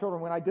this to my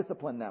children when I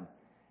discipline them.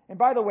 And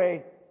by the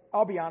way,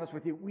 I'll be honest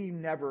with you, we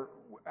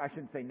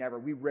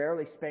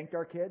rarely spanked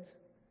our kids.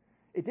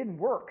 It didn't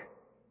work.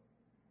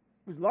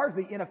 It was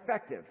largely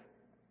ineffective.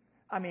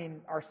 I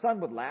mean, our son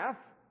would laugh.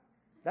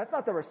 That's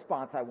not the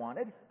response I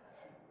wanted.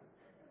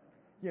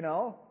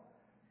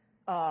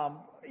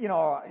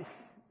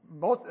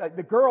 Most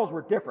the girls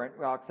were different,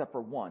 well, except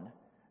for one.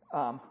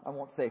 I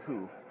won't say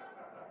who.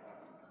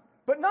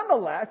 But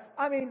nonetheless,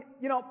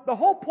 the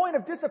whole point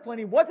of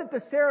disciplining wasn't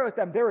to share with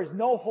them, there is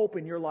no hope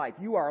in your life.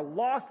 You are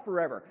lost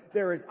forever.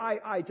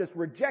 I just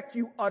reject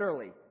you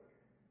utterly.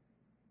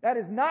 That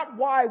is not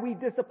why we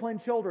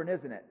discipline children,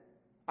 isn't it?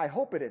 I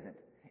hope it isn't.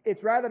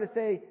 It's rather to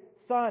say,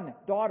 son,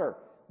 daughter,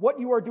 what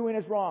you are doing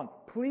is wrong.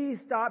 Please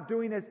stop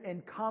doing this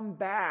and come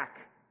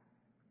back.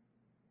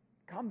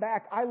 Come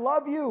back. I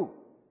love you.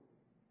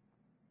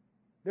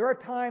 There are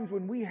times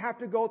when we have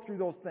to go through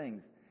those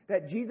things,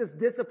 that Jesus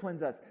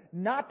disciplines us,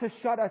 not to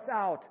shut us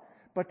out,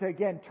 but to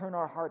again turn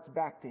our hearts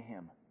back to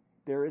Him.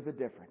 There is a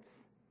difference.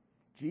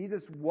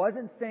 Jesus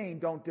wasn't saying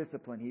don't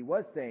discipline. He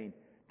was saying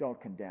don't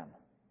condemn.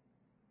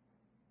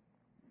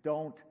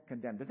 Don't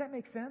condemn. Does that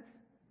make sense?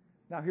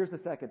 Now here's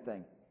the second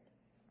thing.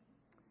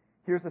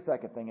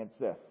 It's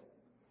this,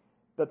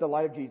 that the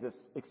light of Jesus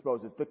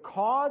exposes. The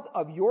cause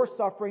of your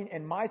suffering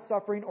and my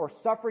suffering, or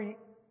suffering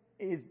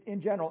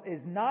in general,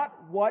 is not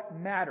what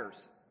matters,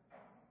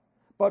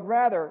 but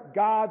rather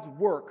God's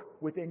work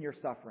within your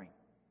suffering.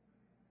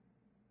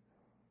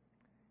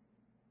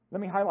 Let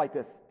me highlight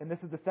this, and this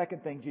is the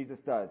second thing Jesus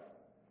does.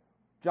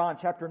 John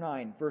chapter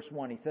 9, verse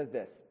 1, he says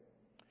this.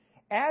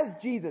 As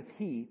Jesus,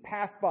 he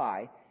passed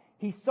by,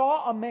 he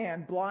saw a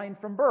man blind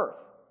from birth.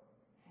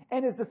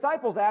 And his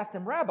disciples asked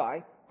him, Rabbi,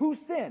 who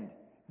sinned,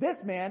 this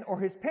man or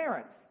his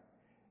parents,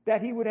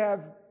 that he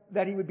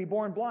would be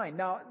born blind?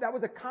 Now, that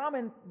was a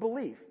common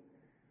belief.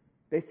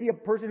 They see a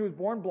person who was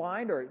born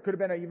blind, or it could have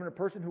been even a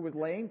person who was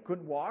lame,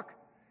 couldn't walk,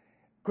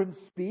 couldn't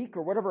speak,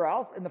 or whatever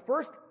else. And the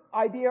first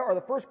idea, or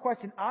the first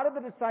question out of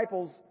the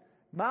disciples'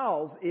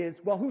 mouths is,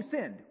 well, who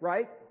sinned,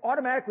 right?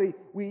 Automatically,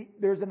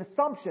 there's an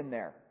assumption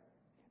there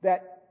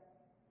that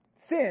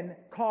sin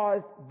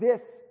caused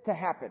this to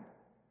happen.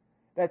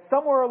 That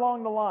somewhere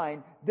along the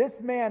line, this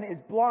man is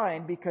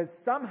blind because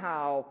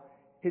somehow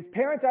his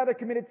parents either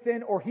committed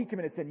sin or he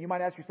committed sin. You might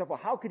ask yourself, well,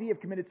 how could he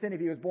have committed sin if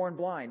he was born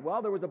blind?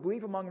 Well, there was a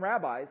belief among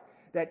rabbis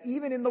that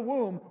even in the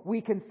womb,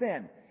 we can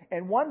sin.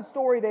 And one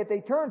story that they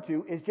turn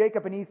to is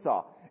Jacob and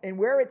Esau. And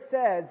where it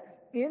says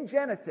in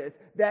Genesis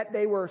that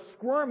they were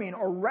squirming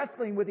or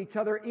wrestling with each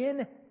other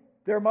in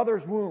their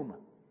mother's womb.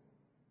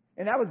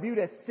 And that was viewed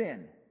as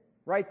sin.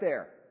 Right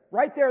there.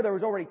 Right there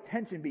was already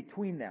tension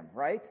between them,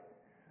 right?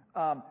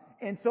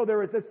 And so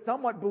there is this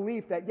somewhat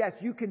belief that, yes,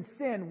 you can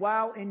sin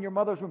while in your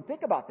mother's womb.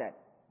 Think about that.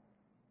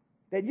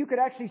 That you could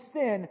actually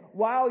sin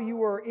while you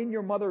were in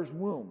your mother's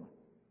womb.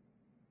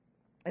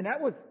 And that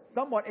was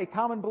somewhat a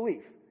common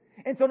belief.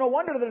 And so no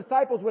wonder the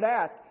disciples would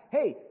ask,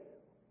 hey,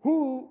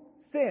 who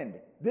sinned?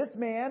 This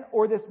man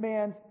or this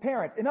man's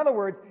parents? In other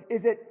words,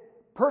 is it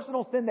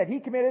personal sin that he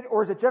committed,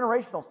 or is it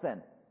generational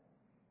sin?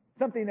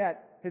 Something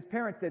that his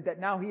parents did that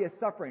now he is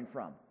suffering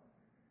from.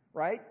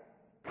 Right?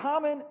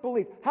 Common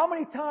belief. How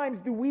many times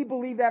do we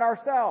believe that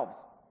ourselves?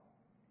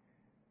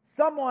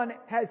 Someone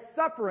has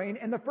suffering,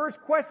 and the first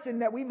question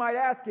that we might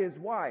ask is,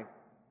 why?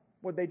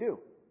 What'd they do?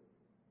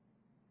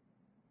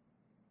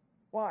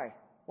 Why?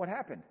 What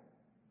happened?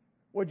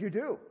 What'd you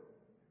do?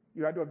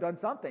 You had to have done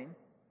something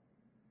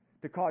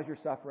to cause your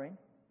suffering.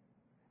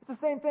 It's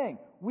the same thing.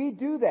 We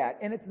do that,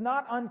 and it's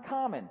not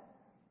uncommon.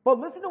 But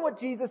listen to what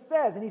Jesus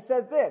says, and he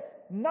says this,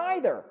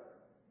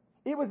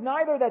 it was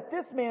neither that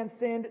this man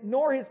sinned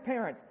nor his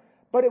parents,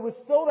 but it was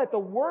so that the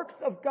works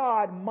of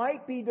God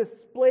might be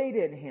displayed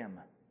in him.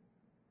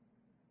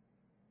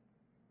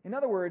 In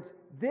other words,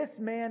 this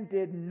man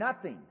did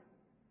nothing,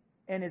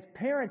 and his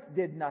parents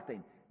did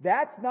nothing.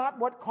 That's not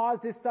what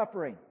caused his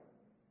suffering.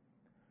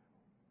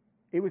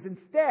 It was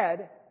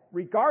instead,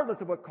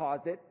 regardless of what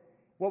caused it,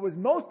 what was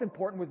most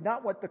important was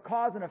not what the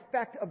cause and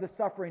effect of the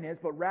suffering is,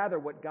 but rather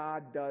what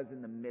God does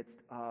in the midst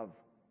of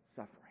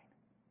suffering.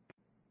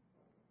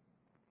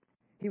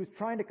 He was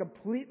trying to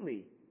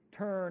completely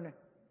turn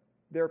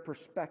their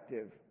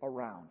perspective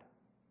around.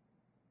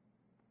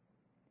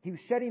 He was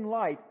shedding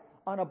light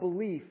on a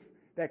belief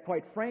that,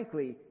 quite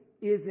frankly,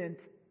 isn't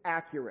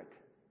accurate,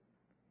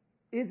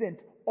 isn't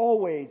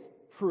always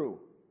true.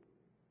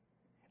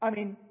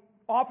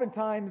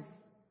 Oftentimes,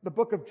 the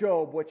book of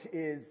Job, which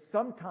is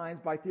sometimes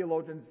by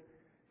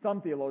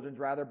some theologians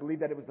believe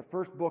that it was the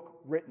first book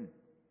written.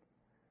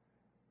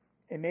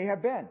 It may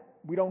have been.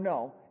 We don't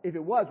know. If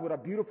it was, what a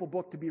beautiful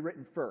book to be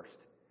written first.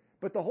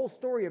 But the whole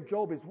story of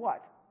Job is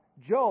what?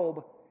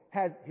 Job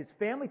has his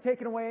family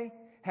taken away,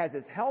 has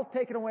his health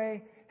taken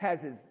away, has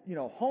his,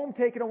 home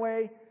taken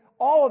away,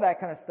 all of that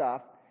kind of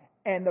stuff.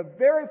 And the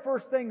very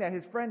first thing that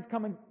his friends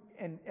come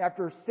and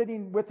after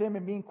sitting with him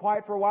and being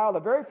quiet for a while, the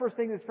very first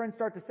thing his friends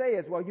start to say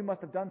is, well, you must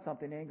have done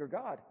something to anger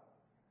God.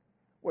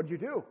 What did you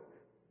do?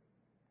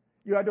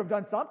 You had to have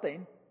done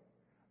something.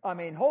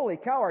 Holy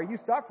cow, are you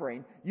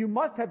suffering? You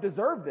must have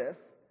deserved this.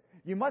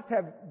 You must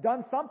have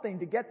done something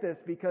to get this,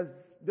 because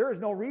there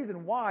is no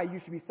reason why you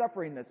should be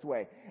suffering this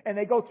way. And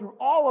they go through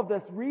all of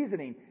this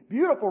reasoning,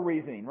 beautiful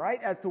reasoning, right,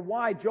 as to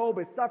why Job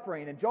is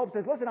suffering. And Job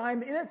says, listen,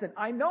 I'm innocent.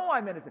 I know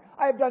I'm innocent.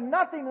 I have done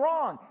nothing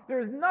wrong.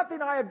 There is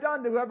nothing I have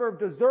done to ever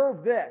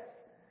deserve this.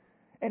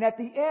 And at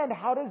the end,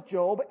 how does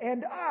Job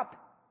end up?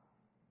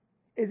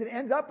 is it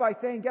ends up by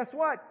saying, guess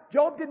what?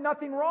 Job did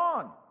nothing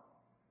wrong.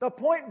 The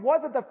point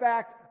wasn't the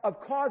fact of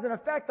cause and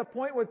effect. The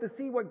point was to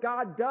see what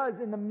God does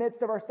in the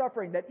midst of our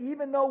suffering. That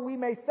even though we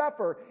may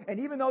suffer, and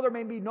even though there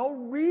may be no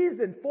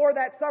reason for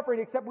that suffering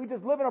except we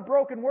just live in a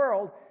broken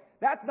world,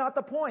 that's not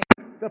the point.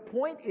 The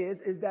point is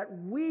that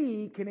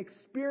we can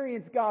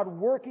experience God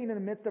working in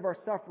the midst of our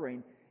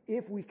suffering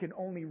if we can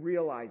only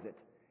realize it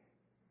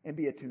and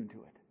be attuned to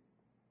it.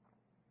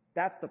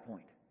 That's the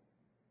point.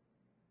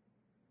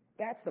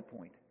 That's the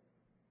point.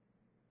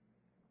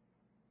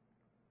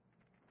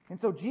 And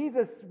so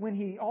Jesus, when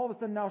he all of a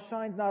sudden now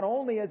shines not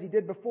only as he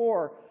did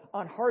before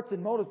on hearts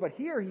and motives, but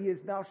here he is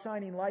now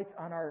shining lights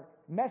on our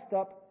messed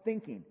up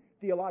thinking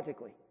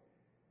theologically.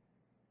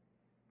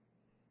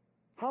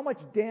 How much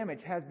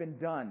damage has been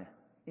done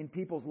in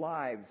people's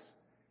lives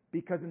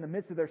because in the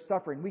midst of their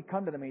suffering, we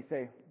come to them and we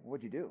say,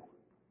 what'd you do?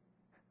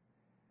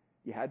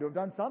 You had to have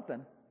done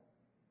something.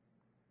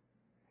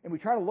 And we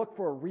try to look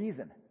for a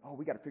reason. Oh,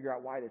 we got to figure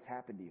out why this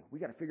happened to you. We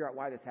got to figure out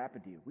why this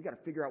happened to you. We got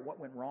to figure out what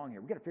went wrong here.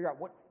 We got to figure out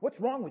what's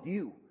wrong with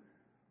you.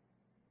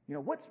 You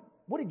know,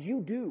 what did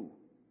you do?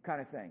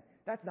 Kind of thing.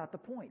 That's not the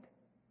point.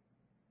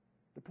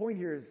 The point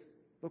here is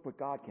look what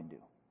God can do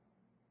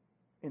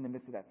in the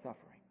midst of that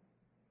suffering.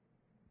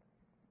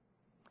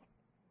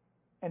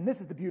 And this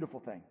is the beautiful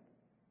thing.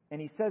 And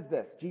he says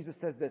this, Jesus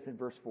says this in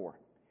verse 4.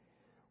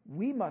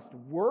 We must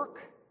work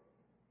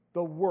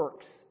the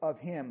works of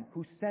him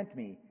who sent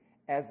me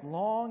as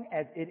long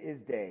as it is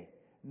day.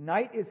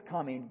 Night is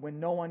coming when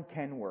no one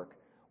can work.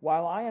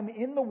 While I am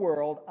in the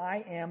world,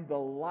 I am the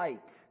light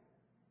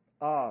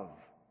of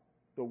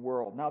the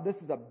world. Now this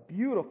is a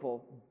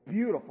beautiful,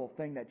 beautiful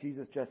thing that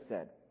Jesus just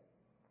said.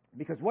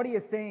 Because what he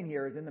is saying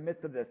here is in the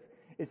midst of this,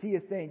 is he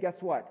is saying, guess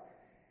what?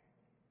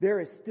 There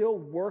is still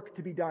work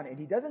to be done. And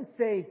he doesn't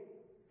say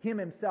him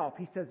himself.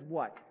 He says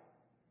what?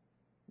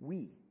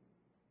 We.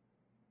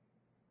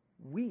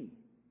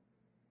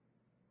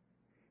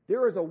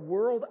 There is a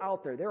world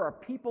out there. There are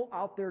people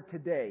out there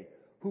today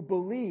who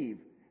believe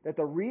that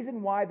the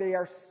reason why they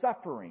are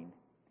suffering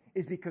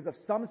is because of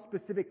some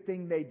specific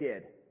thing they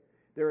did.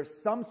 There is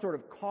some sort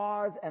of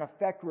cause and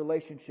effect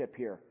relationship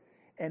here.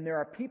 And there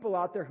are people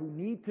out there who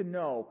need to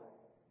know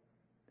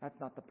that's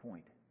not the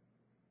point.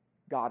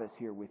 God is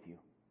here with you.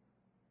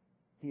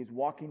 He is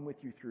walking with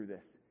you through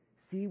this.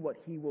 See what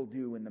he will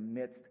do in the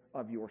midst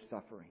of your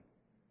suffering.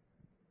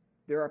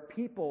 There are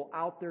people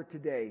out there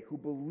today who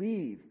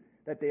believe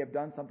that they have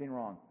done something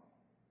wrong,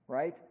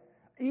 right?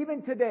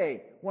 Even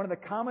today, one of the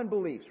common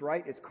beliefs,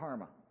 right, is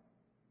karma.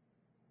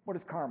 What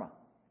is karma?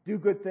 Do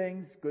good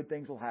things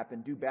will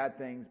happen. Do bad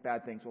things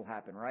will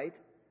happen, right?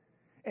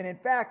 And in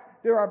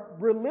fact, there are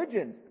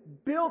religions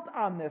built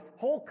on this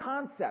whole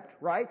concept,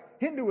 right?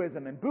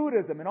 Hinduism and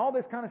Buddhism and all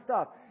this kind of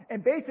stuff.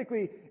 And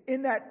basically,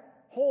 in that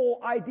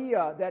whole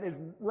idea that is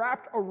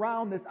wrapped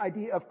around this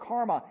idea of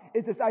karma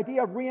is this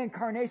idea of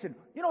reincarnation.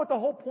 You know what the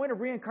whole point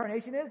of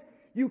reincarnation is?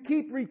 You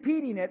keep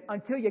repeating it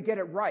until you get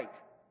it right.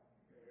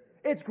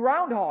 It's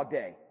Groundhog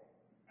Day.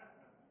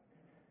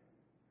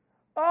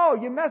 Oh,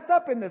 you messed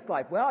up in this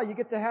life. Well, you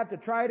get to have to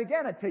try it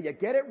again until you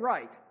get it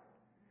right.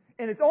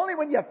 And it's only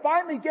when you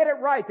finally get it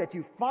right that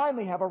you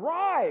finally have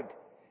arrived.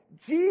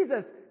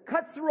 Jesus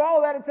cuts through all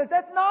of that and says,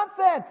 that's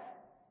nonsense.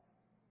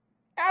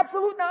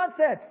 Absolute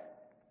nonsense.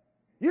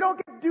 You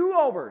don't get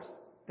do-overs.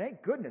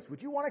 Thank goodness.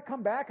 Would you want to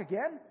come back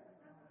again?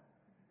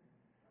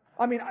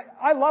 I mean,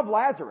 I love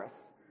Lazarus.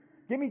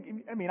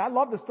 I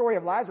love the story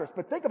of Lazarus,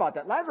 but think about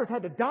that. Lazarus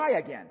had to die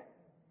again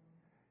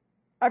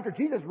after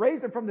Jesus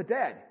raised him from the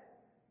dead.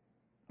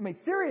 I mean,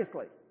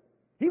 seriously.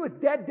 He was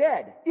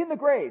dead, in the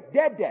grave,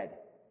 dead,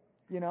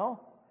 you know?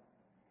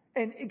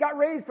 And he got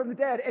raised from the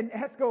dead and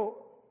has to go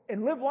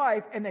and live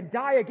life and then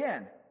die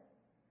again.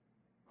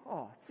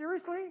 Oh,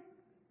 seriously?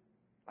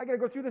 I got to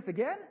go through this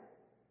again?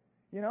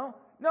 You know?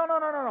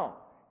 No.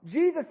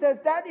 Jesus says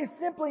that is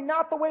simply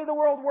not the way the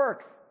world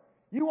works.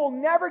 You will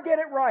never get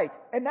it right.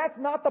 And that's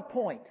not the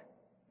point.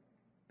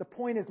 The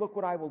point is, look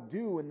what I will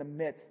do in the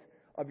midst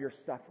of your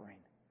suffering.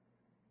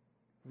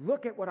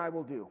 Look at what I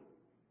will do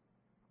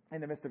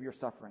in the midst of your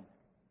suffering.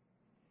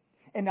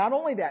 And not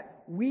only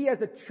that, we as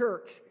a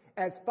church,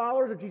 as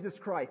followers of Jesus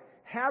Christ,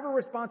 have a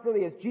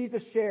responsibility, as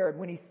Jesus shared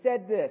when he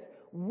said this,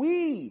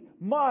 we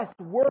must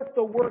work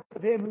the works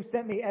of him who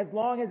sent me as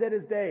long as it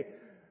is day.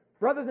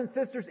 Brothers and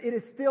sisters, it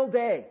is still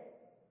day.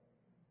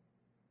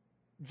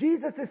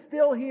 Jesus is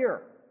still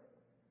here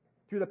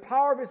through the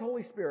power of his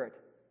Holy Spirit.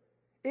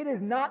 It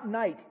is not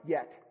night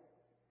yet.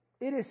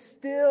 It is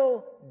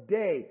still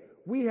day.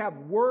 We have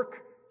work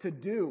to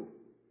do.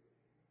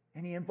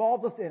 And he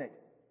involves us in it.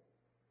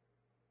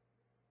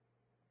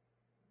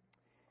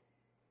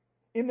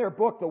 In their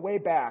book, The Way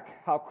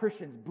Back, How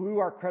Christians Blew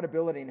Our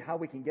Credibility and How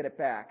We Can Get It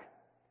Back,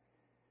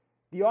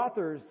 the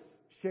authors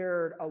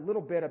shared a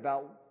little bit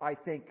about, I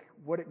think,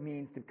 what it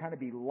means to kind of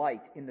be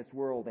light in this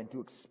world and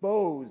to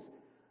expose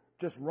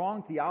just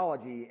wrong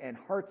theology and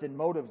hearts and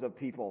motives of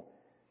people,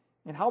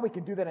 and how we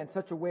can do that in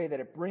such a way that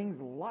it brings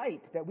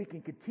light, that we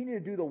can continue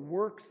to do the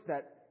works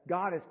that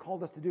God has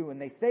called us to do.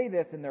 And they say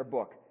this in their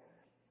book: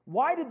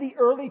 Why did the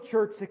early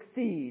church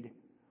succeed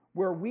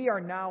where we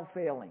are now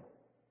failing?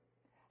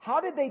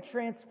 How did they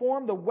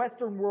transform the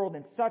Western world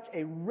in such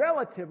a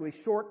relatively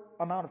short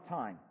amount of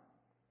time?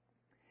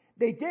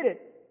 They did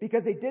it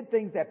because they did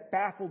things that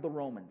baffled the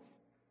Romans.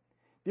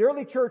 The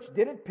early church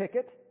didn't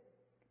picket,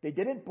 they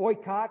didn't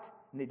boycott,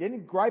 and they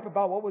didn't gripe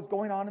about what was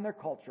going on in their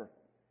culture.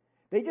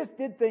 They just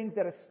did things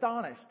that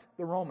astonished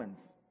the Romans.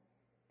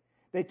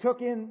 They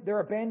took in their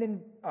abandoned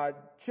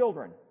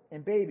children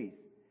and babies.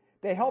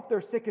 They helped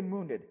their sick and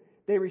wounded.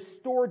 They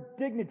restored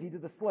dignity to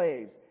the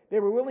slaves. They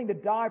were willing to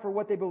die for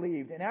what they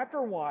believed. And after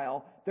a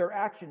while, their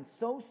actions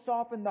so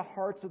softened the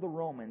hearts of the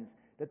Romans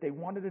that they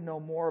wanted to know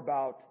more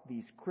about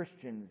these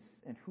Christians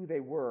and who they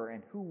were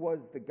and who was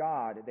the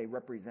God they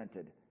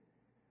represented.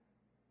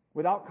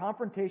 Without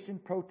confrontation,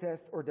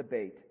 protest, or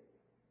debate,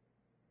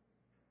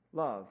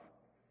 love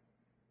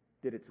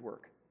did its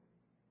work.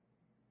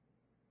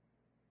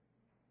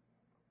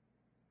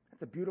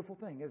 That's a beautiful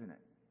thing, isn't it?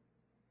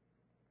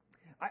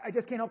 I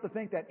just can't help to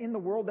think that in the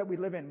world that we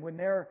live in, when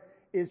there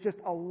is just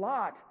a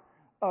lot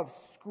of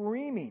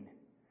screaming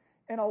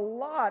and a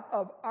lot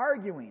of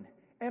arguing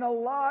and a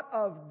lot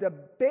of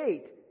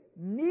debate,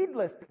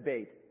 needless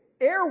debate,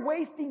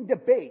 air-wasting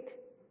debate,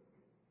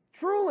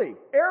 truly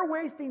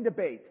air-wasting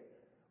debate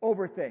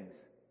over things,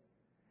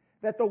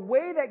 that the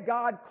way that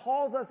God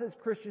calls us as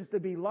Christians to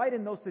be light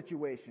in those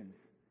situations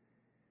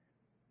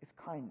is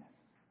kindness,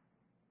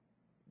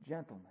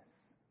 gentleness,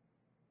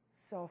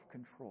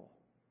 self-control,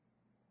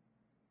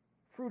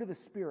 fruit of the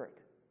Spirit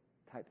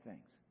type things.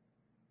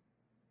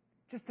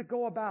 Just to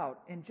go about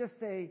and just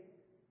say,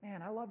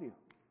 man, I love you.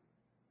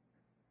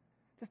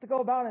 Just to go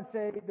about and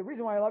say, the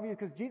reason why I love you is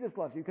because Jesus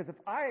loves you. Because if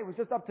it was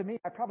just up to me,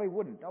 I probably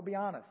wouldn't. I'll be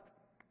honest.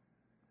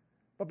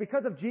 But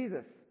because of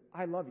Jesus,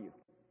 I love you.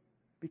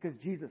 Because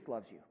Jesus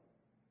loves you.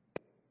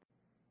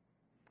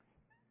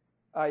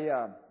 I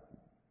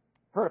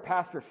heard a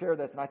pastor share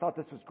this, and I thought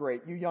this was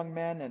great. You young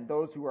men and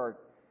those who are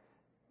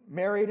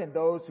married and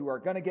those who are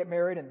going to get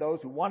married and those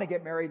who want to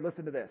get married,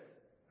 listen to this.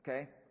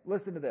 Okay?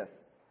 Listen to this.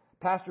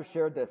 Pastor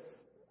shared this,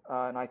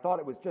 and I thought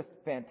it was just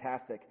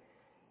fantastic.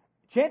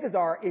 Chances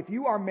are, if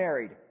you are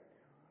married,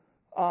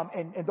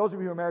 and those of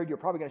you who are married, you're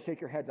probably going to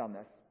shake your heads on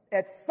this.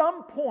 At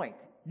some point,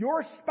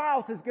 your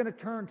spouse is going to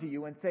turn to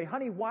you and say,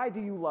 honey, why do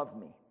you love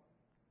me?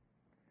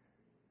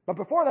 But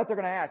before that, they're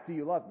going to ask, do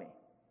you love me?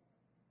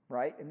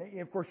 Right? And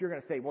of course, you're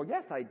going to say, well,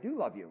 yes, I do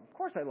love you. Of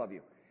course I love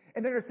you.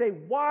 And they're going to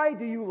say, why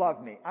do you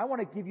love me? I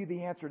want to give you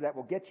the answer that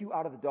will get you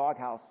out of the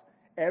doghouse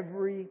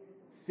every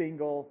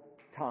single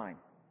time.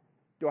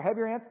 Do I have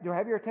your answer? Do I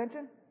have your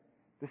attention?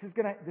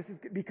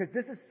 Because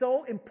this is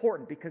so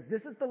important, because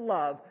this is the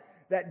love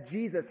that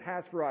Jesus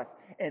has for us.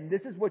 And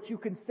this is what you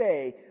can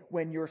say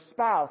when your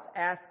spouse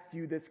asks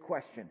you this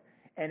question.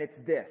 And it's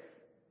this: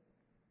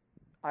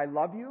 I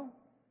love you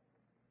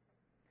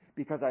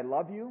because I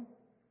love you,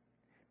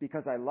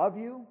 because I love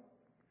you,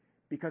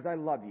 because I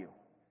love you.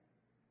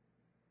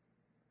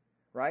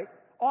 Right?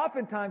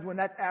 Oftentimes when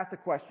that's asked a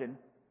question,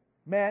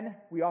 men,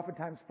 we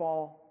oftentimes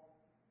fall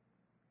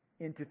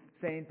into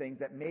saying things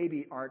that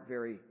maybe aren't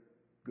very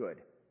good.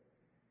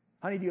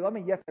 Honey, do you love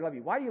me? Yes, I love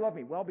you. Why do you love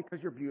me? Well, because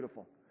you're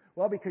beautiful.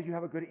 Well, because you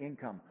have a good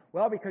income.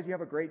 Well, because you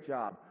have a great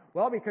job.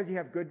 Well, because you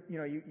have good,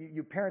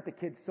 you parent the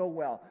kids so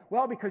well.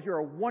 Well, because you're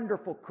a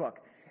wonderful cook.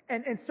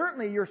 And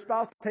certainly your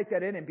spouse will take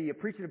that in and be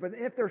appreciative. But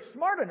if they're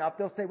smart enough,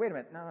 they'll say, wait a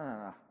minute,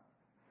 no.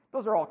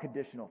 Those are all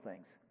conditional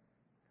things.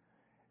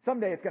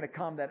 Someday it's going to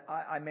come that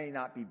I may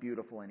not be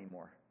beautiful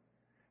anymore.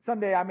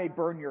 Someday I may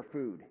burn your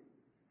food.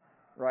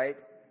 Right?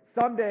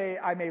 Someday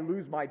I may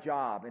lose my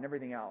job and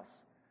everything else.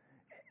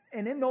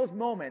 And in those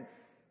moments,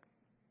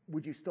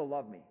 would you still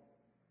love me?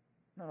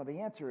 No, the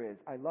answer is,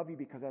 I love you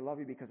because I love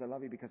you because I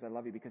love you because I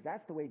love you, because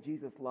that's the way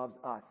Jesus loves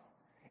us.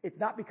 It's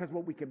not because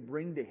what we can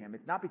bring to Him.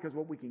 It's not because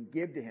what we can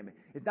give to Him.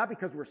 It's not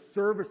because we're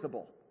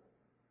serviceable.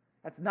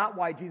 That's not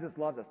why Jesus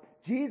loves us.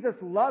 Jesus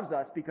loves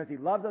us because He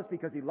loves us,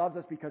 because He loves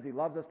us, because He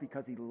loves us,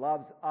 because He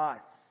loves us.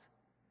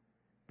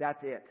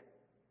 That's it.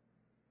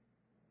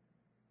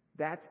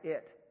 That's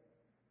it.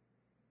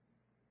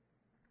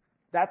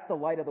 That's the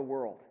light of the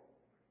world.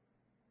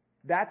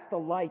 That's the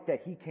light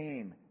that He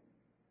came.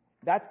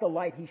 That's the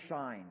light He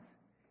shines.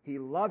 He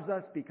loves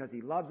us because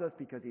He loves us,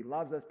 because He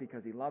loves us,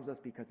 because He loves us,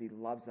 because He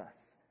loves us.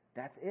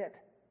 That's it.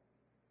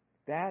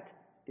 That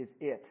is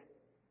it.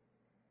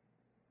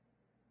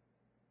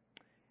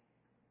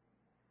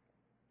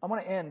 I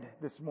want to end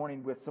this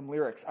morning with some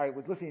lyrics. I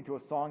was listening to a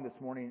song this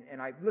morning,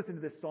 and I've listened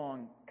to this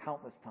song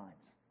countless times.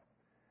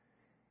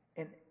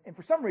 And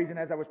for some reason,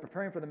 as I was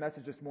preparing for the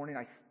message this morning,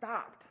 I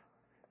stopped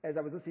as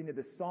I was listening to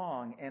this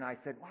song, and I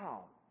said,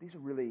 wow, this is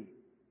really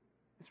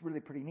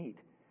pretty neat.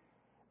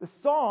 The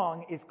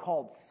song is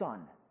called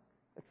Sun.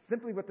 That's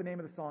simply what the name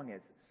of the song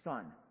is,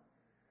 Sun.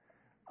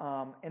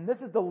 And this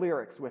is the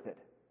lyrics with it.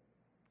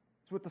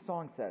 It's what the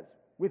song says.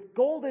 With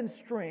golden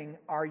string,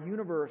 our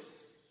universe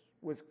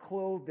was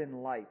clothed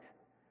in light.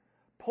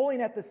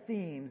 Pulling at the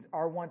seams,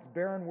 our once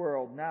barren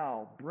world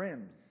now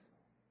brims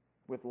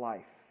with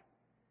life.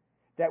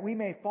 That we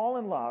may fall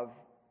in love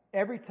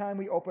every time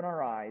we open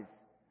our eyes,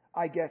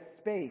 I guess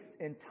space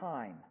and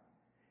time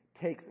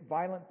takes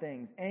violent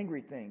things,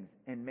 angry things,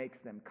 and makes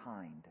them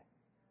kind.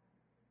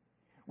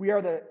 We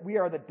are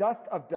the dust of dust.